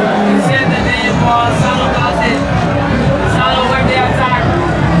 Send the name for Sinoe does it. Sinoe with the attack.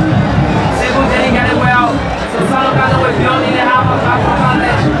 Sebu didn't get it well. So Sinoe got away building the half of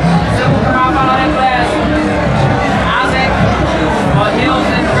Gbapolu. Sebu come out on the class. Isaac, but Hills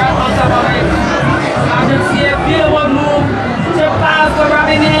and Brett on top of it.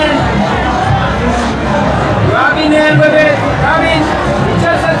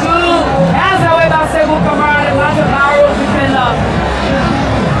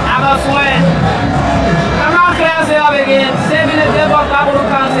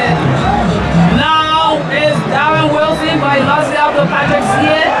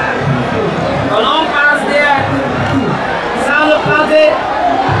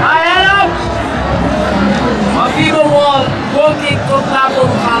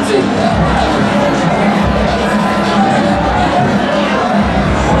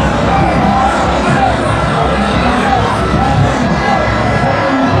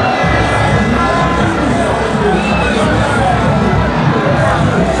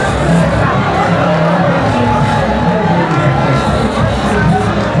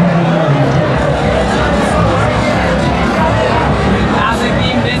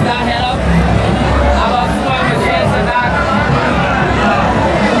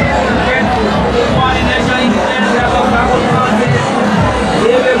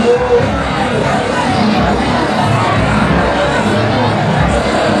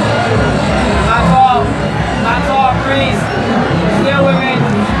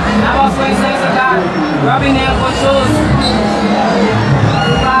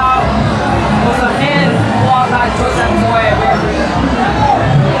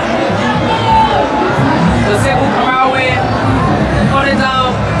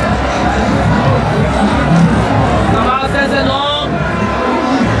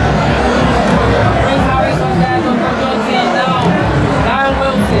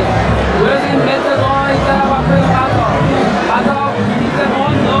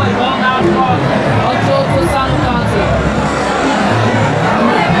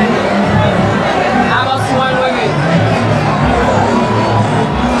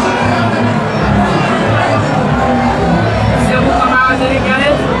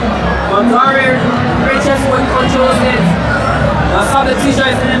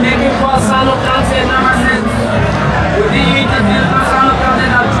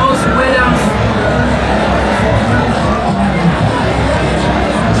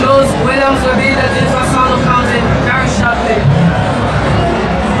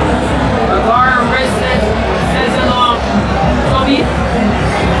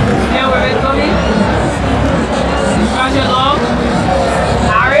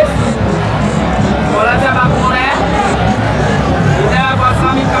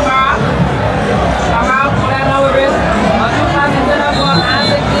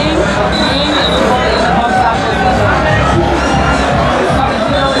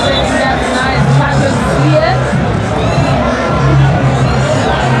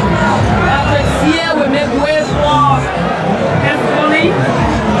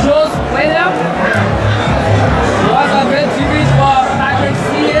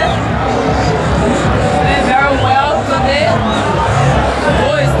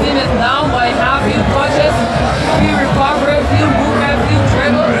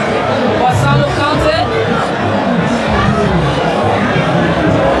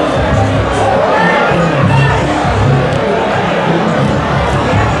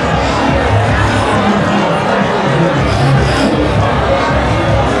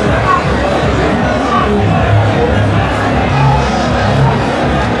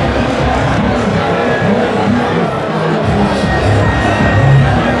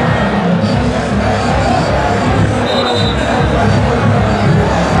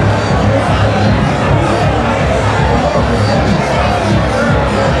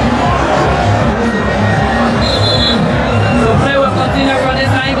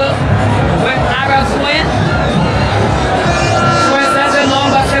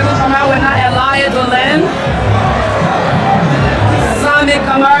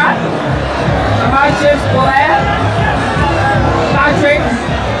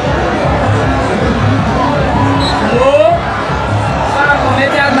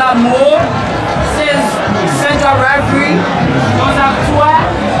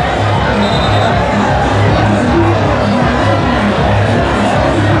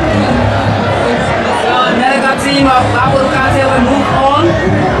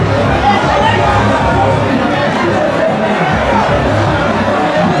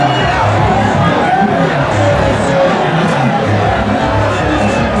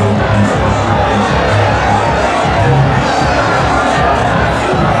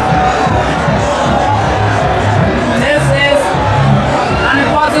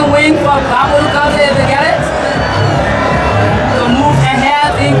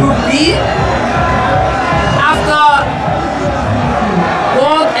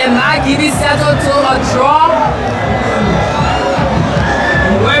 settled to a draw,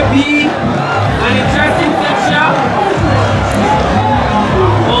 will be an interesting fixture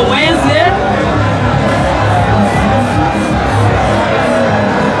on Wednesday.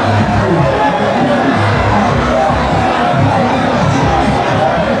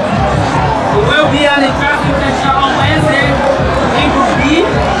 It will be an interesting fixture on Wednesday in Group B.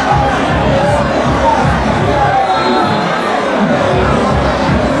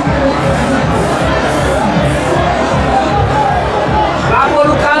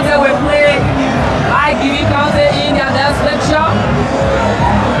 Gbapolu County will play Igbo County in their next fixture,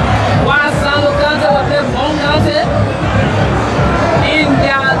 while Sinoe County will play Bon County in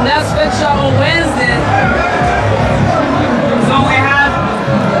their next fixture on Wednesday. So we have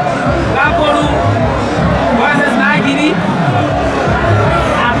Gbapolu versus Igbo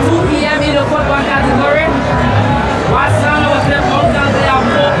at 2 p.m. in the football category, while Sinoe will play Bon County at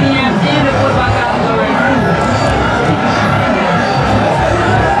 4 p.m. in the football category.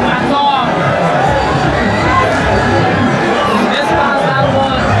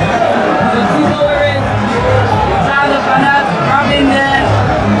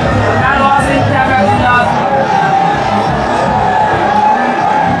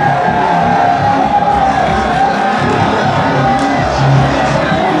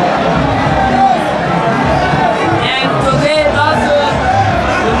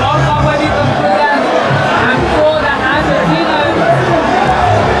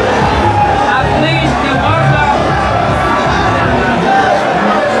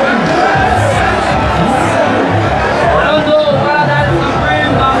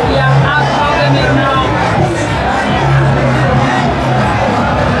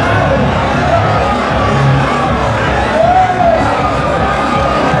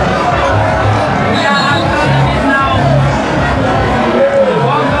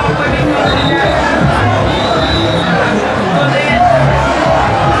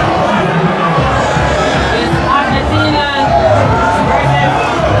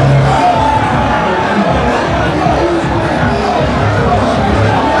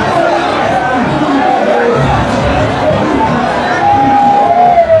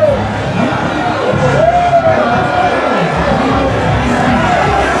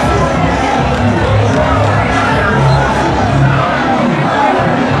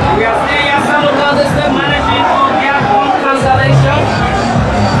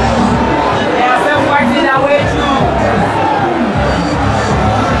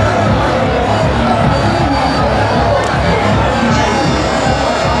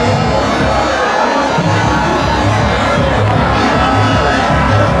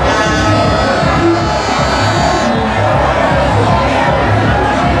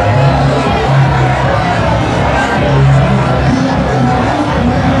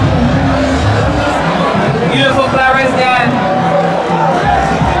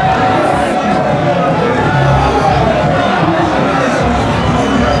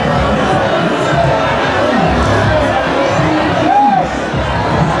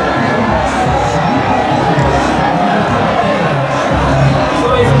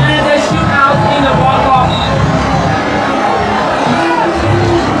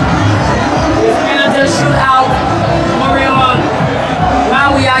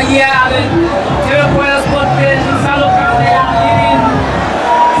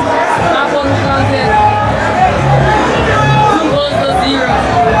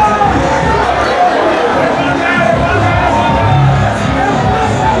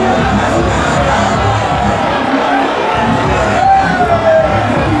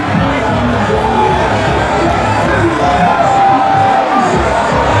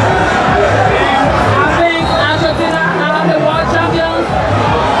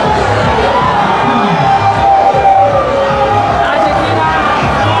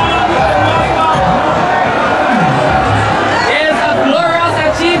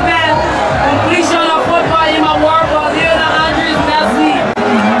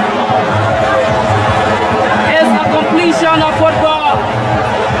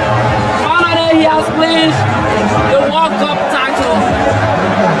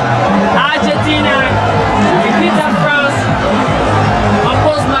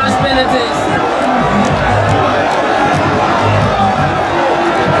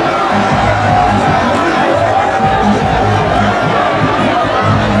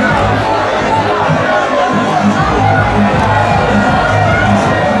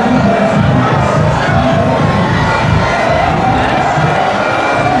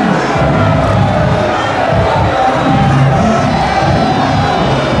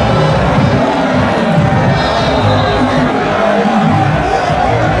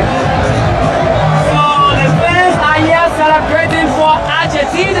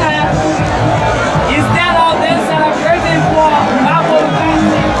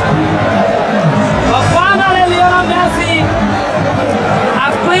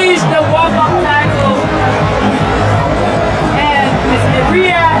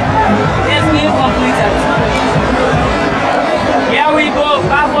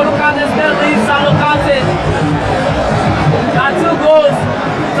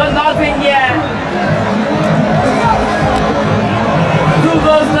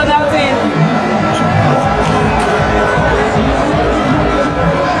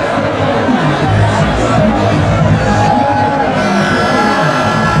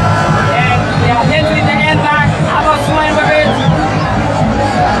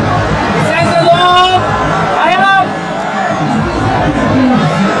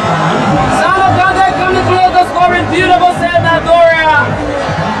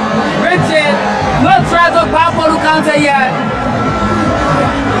 to Gbapolu County yet.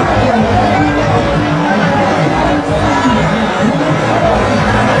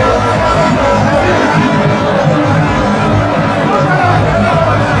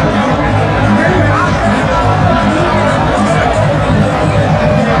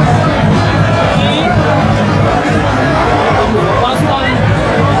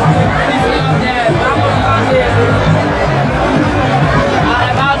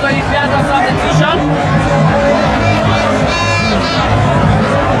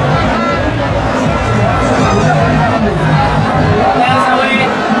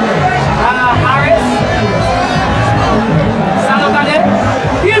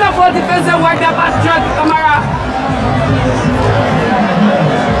 Defensive work that Patrick Camara.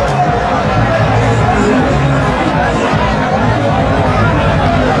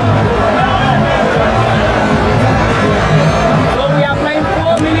 So we are playing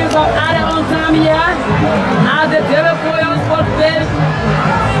 4 minutes of added on time here at the Gbapolu Sports Pitch.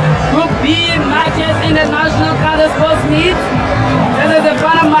 Group B matches in the National County Sports Meet. This is the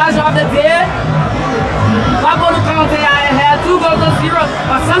final match of the day. Gbapolu County ahead 2 goals to 0.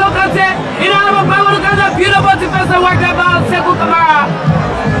 But Sinoe County, in honor of Gbapolu County, beautiful defensive work there by Sekou Kamara.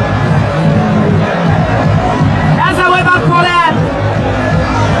 That's how we back for that.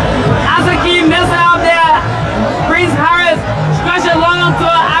 As a key missile out there, Prince Harris stretching long to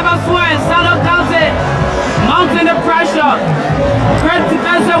Abaswin, Sinoe County, mounting the pressure. Great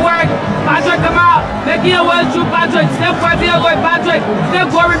defensive work. Patrick Kamara making a way through Patrick. Step forward here with Patrick. Step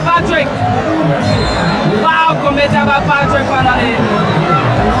forward with Patrick. Foul committed by Patrick finally.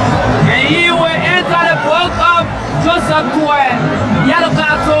 And he will enter the book of Joseph Koué. Yellow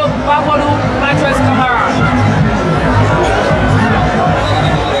card to Gbapolu Patrick Kamara.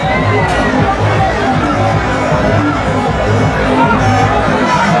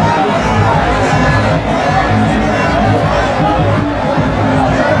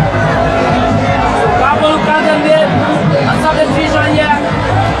 Gbapolu County made a substitution here.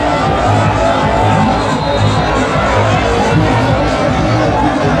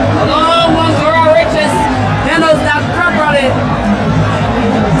 That properly.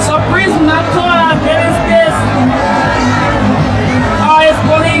 So Prince Matola getting space. His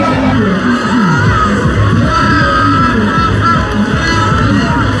colleague.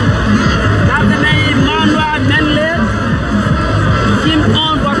 Captain Emmanuel Menle came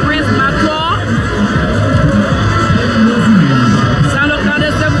on for Prince Matola. Sinoe County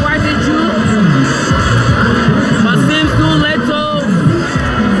separated you, but seems too late to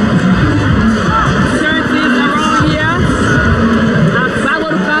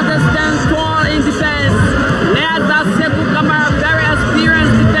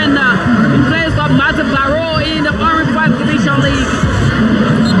in the Orange Park Division League.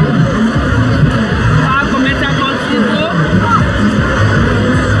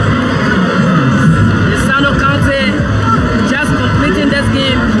 Sinoe County just completing this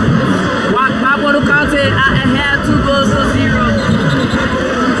game, while Gbapolu County are ahead 2 goals to 0.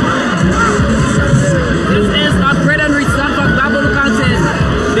 This is a great result for Gbapolu County.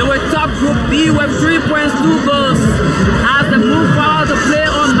 They were top Group B with 3 points, 2 goals as they move forward to play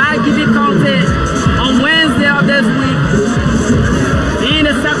on Magidi County on Wednesday of this week in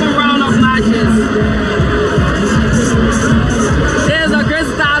the second round of matches. There's a great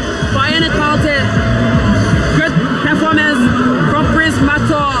start for any county. Good performance from Prince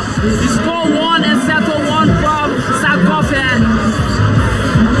Mator. He scored 1 and settled 1 from Sakofe.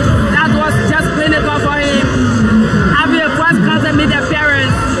 That was just clinical for him. Having a first county mid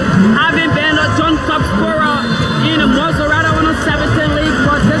appearance, having been a John top scorer in the Monserrata 117 league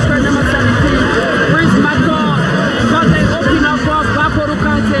for district number 17. Prince Mator got an opener for Gbapolu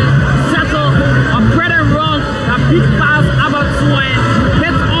County, settled a pretty run, a big pass about Swing,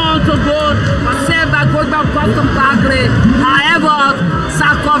 hit on to goal, but saved by goalkeeper Boston Barkley. However,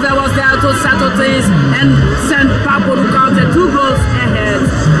 Sakofe was there to settle things and send Gbapolu County 2 goals ahead.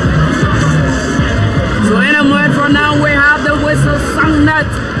 So in a moment from now, we have the whistle sung net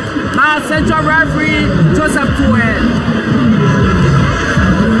by central referee Joseph Koué.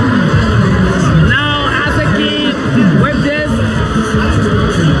 Now, as a key with this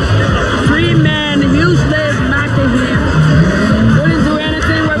 3-man usually marking him, couldn't do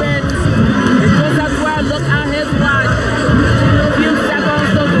anything with it. And Joseph Koué looked at his watch. A few seconds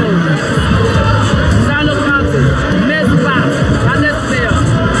to go. Sinoe County missed pass by this player.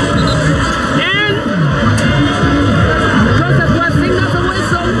 And Joseph Koué signals a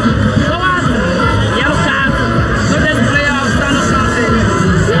whistle. So as yellow card to this player.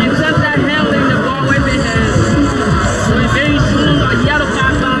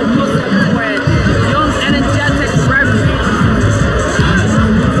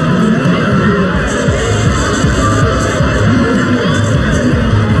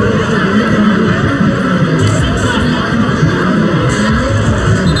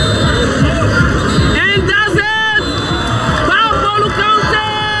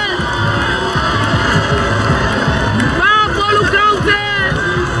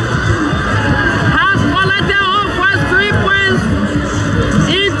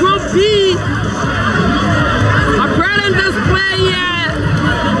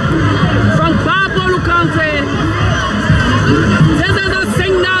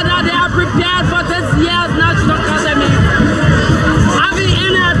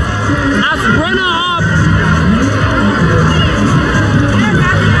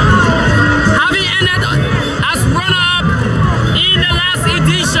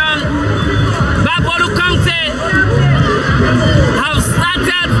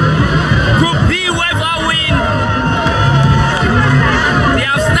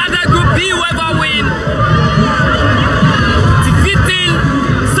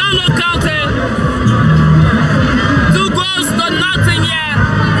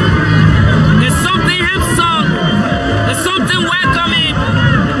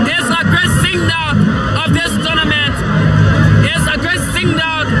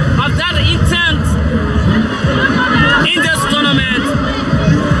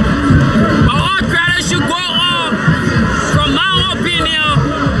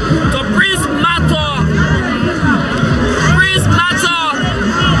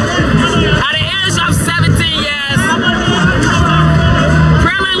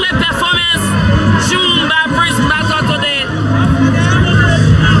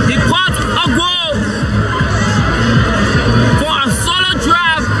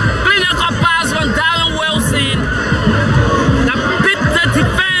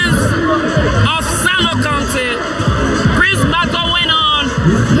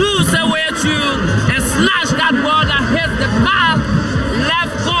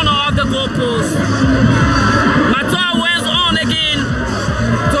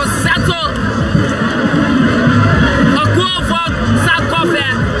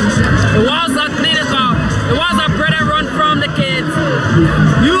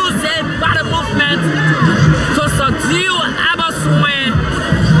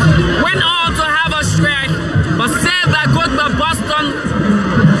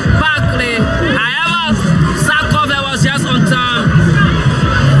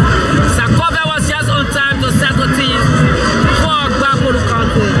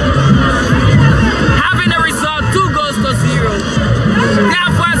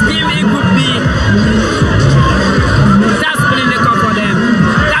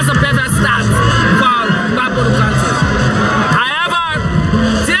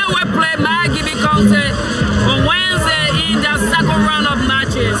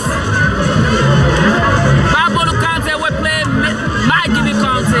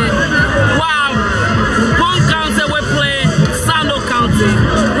 County,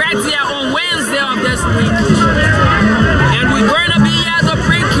 right here on Wednesday of this week. And we're going to be here to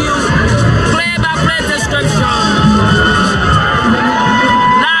bring you play-by-play description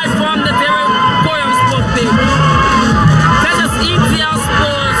live from the Liberia Sport page. This is ETL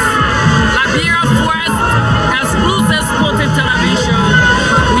Sports, Liberia First exclusive sporting television.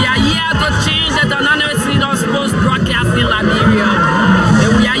 We are here to change the dynamics of sports broadcasting in Liberia.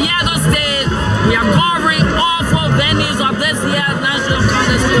 And we are here to stay. We are covering all 4 venues of this year's National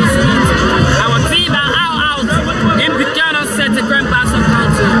Contest Sports Meet. Our team are out in Buchanan City, Gbapolu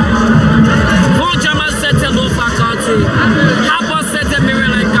County, Funchama City, Lofa County, Harper City,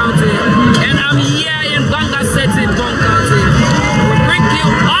 Maryland County, and I'm here in Banga City, Bon County. We bring you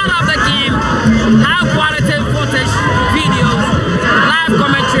all of the game, high quality footage, videos, live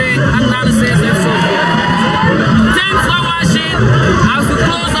commentary, analysis, and so forth. Thanks for watching. As we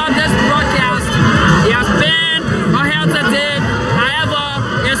close out this broadcast, it has been a healthy day. However,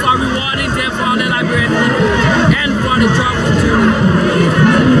 it's a rewarding day for all the Liberian people and for the job we do.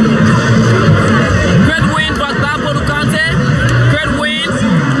 Great win for Gbapolu County. Great win,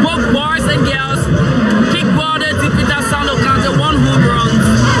 both boys and girls. Kickball they defeated Sinoe County 1 home run.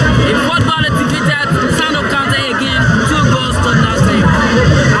 In football they defeated Sinoe County again 2 goals to nothing.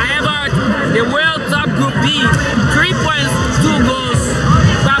 However, the World Cup Group B, 3 points, 2 goals.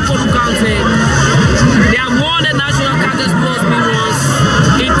 Gbapolu County. They have won the National Contest Sports Meet once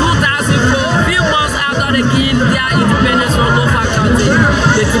in 2004, few months after they gained their independence from Lofa County.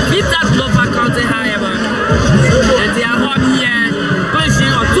 They defeated Lofa County, however, and they are up here pushing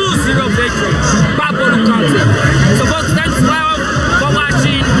a 2-0 victory. Gbapolu County. So folks, thanks for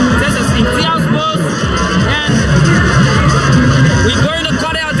watching. This is ETL Sports, and we're going to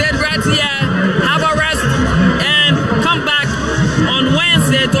cut out dead right here, have a rest, and come back on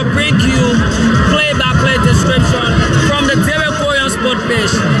Wednesday to bring you play-by-play description from the Liberia Sport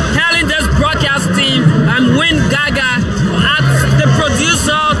page. Hailing this broadcast team, I'm Win Gaga. The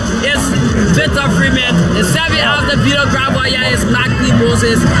producer is Victor Freeman. The serving out the videographer here is Mackley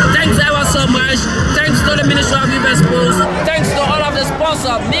Moses. Thanks ever so much. Thanks to the Ministry of Youth Sports. Thanks to all of the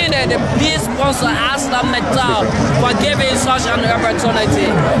sponsors, meaning the big sponsor Aslam Metal, for giving such an opportunity.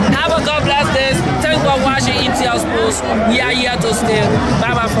 Have a God bless day. Thanks for watching ETL Sports. We are here to stay.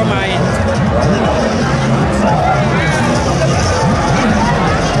 Bye bye from my end.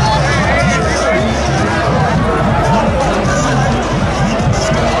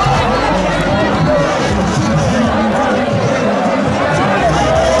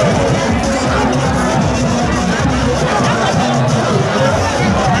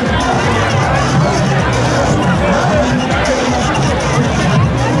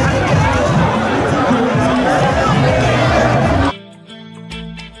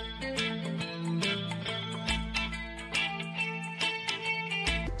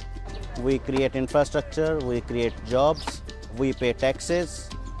 We create infrastructure, we create jobs, we pay taxes,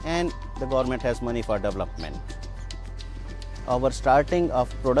 and the government has money for development. Our starting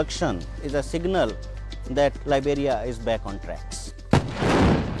of production is a signal that Liberia is back on tracks.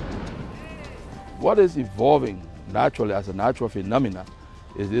 What is evolving naturally as a natural phenomena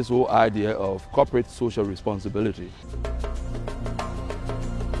is this whole idea of corporate social responsibility.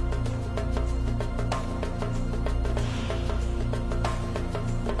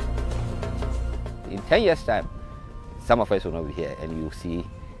 In 10 years' time, some of us will not be here, and you see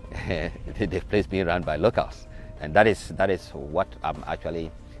the place being run by locals, and that is what I'm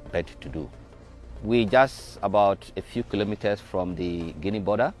actually ready to do. We're just about a few kilometers from the Guinea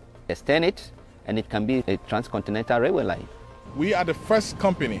border. Extend it, and it can be a transcontinental railway line. We are the first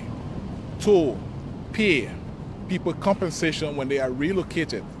company to pay people compensation when they are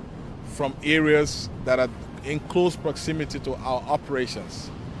relocated from areas that are in close proximity to our operations.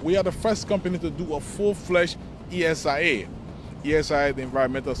 We are the first company to do a full-fledged ESIA. ESIA, the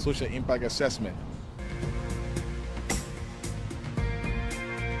Environmental Social Impact Assessment.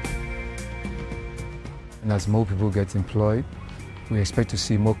 And as more people get employed, we expect to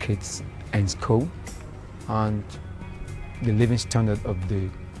see more kids in school, and the living standard of the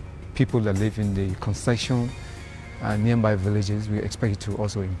people that live in the concession and nearby villages, we expect it to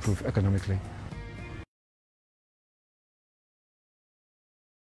also improve economically.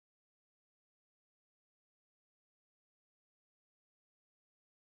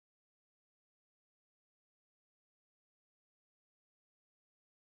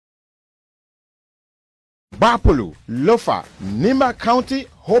 Gbapolu, Lofa, Nimba County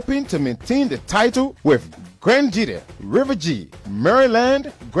hoping to maintain the title with Grand Jide, River G,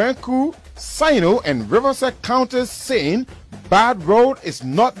 Maryland, Grand Coup, Sinoe, and Riverside counties saying bad road is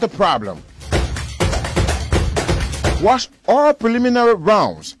not the problem. Watch all preliminary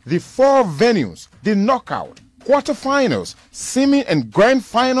rounds, the 4 venues, the knockout, quarterfinals, semi and grand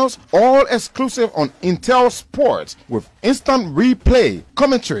finals, all exclusive on Intel Sports with instant replay,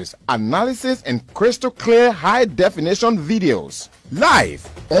 commentaries, analysis, and crystal clear high-definition videos. Live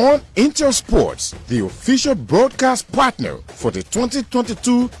on Intel Sports, the official broadcast partner for the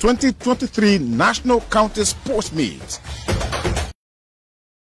 2022-2023 National County Sports Meet.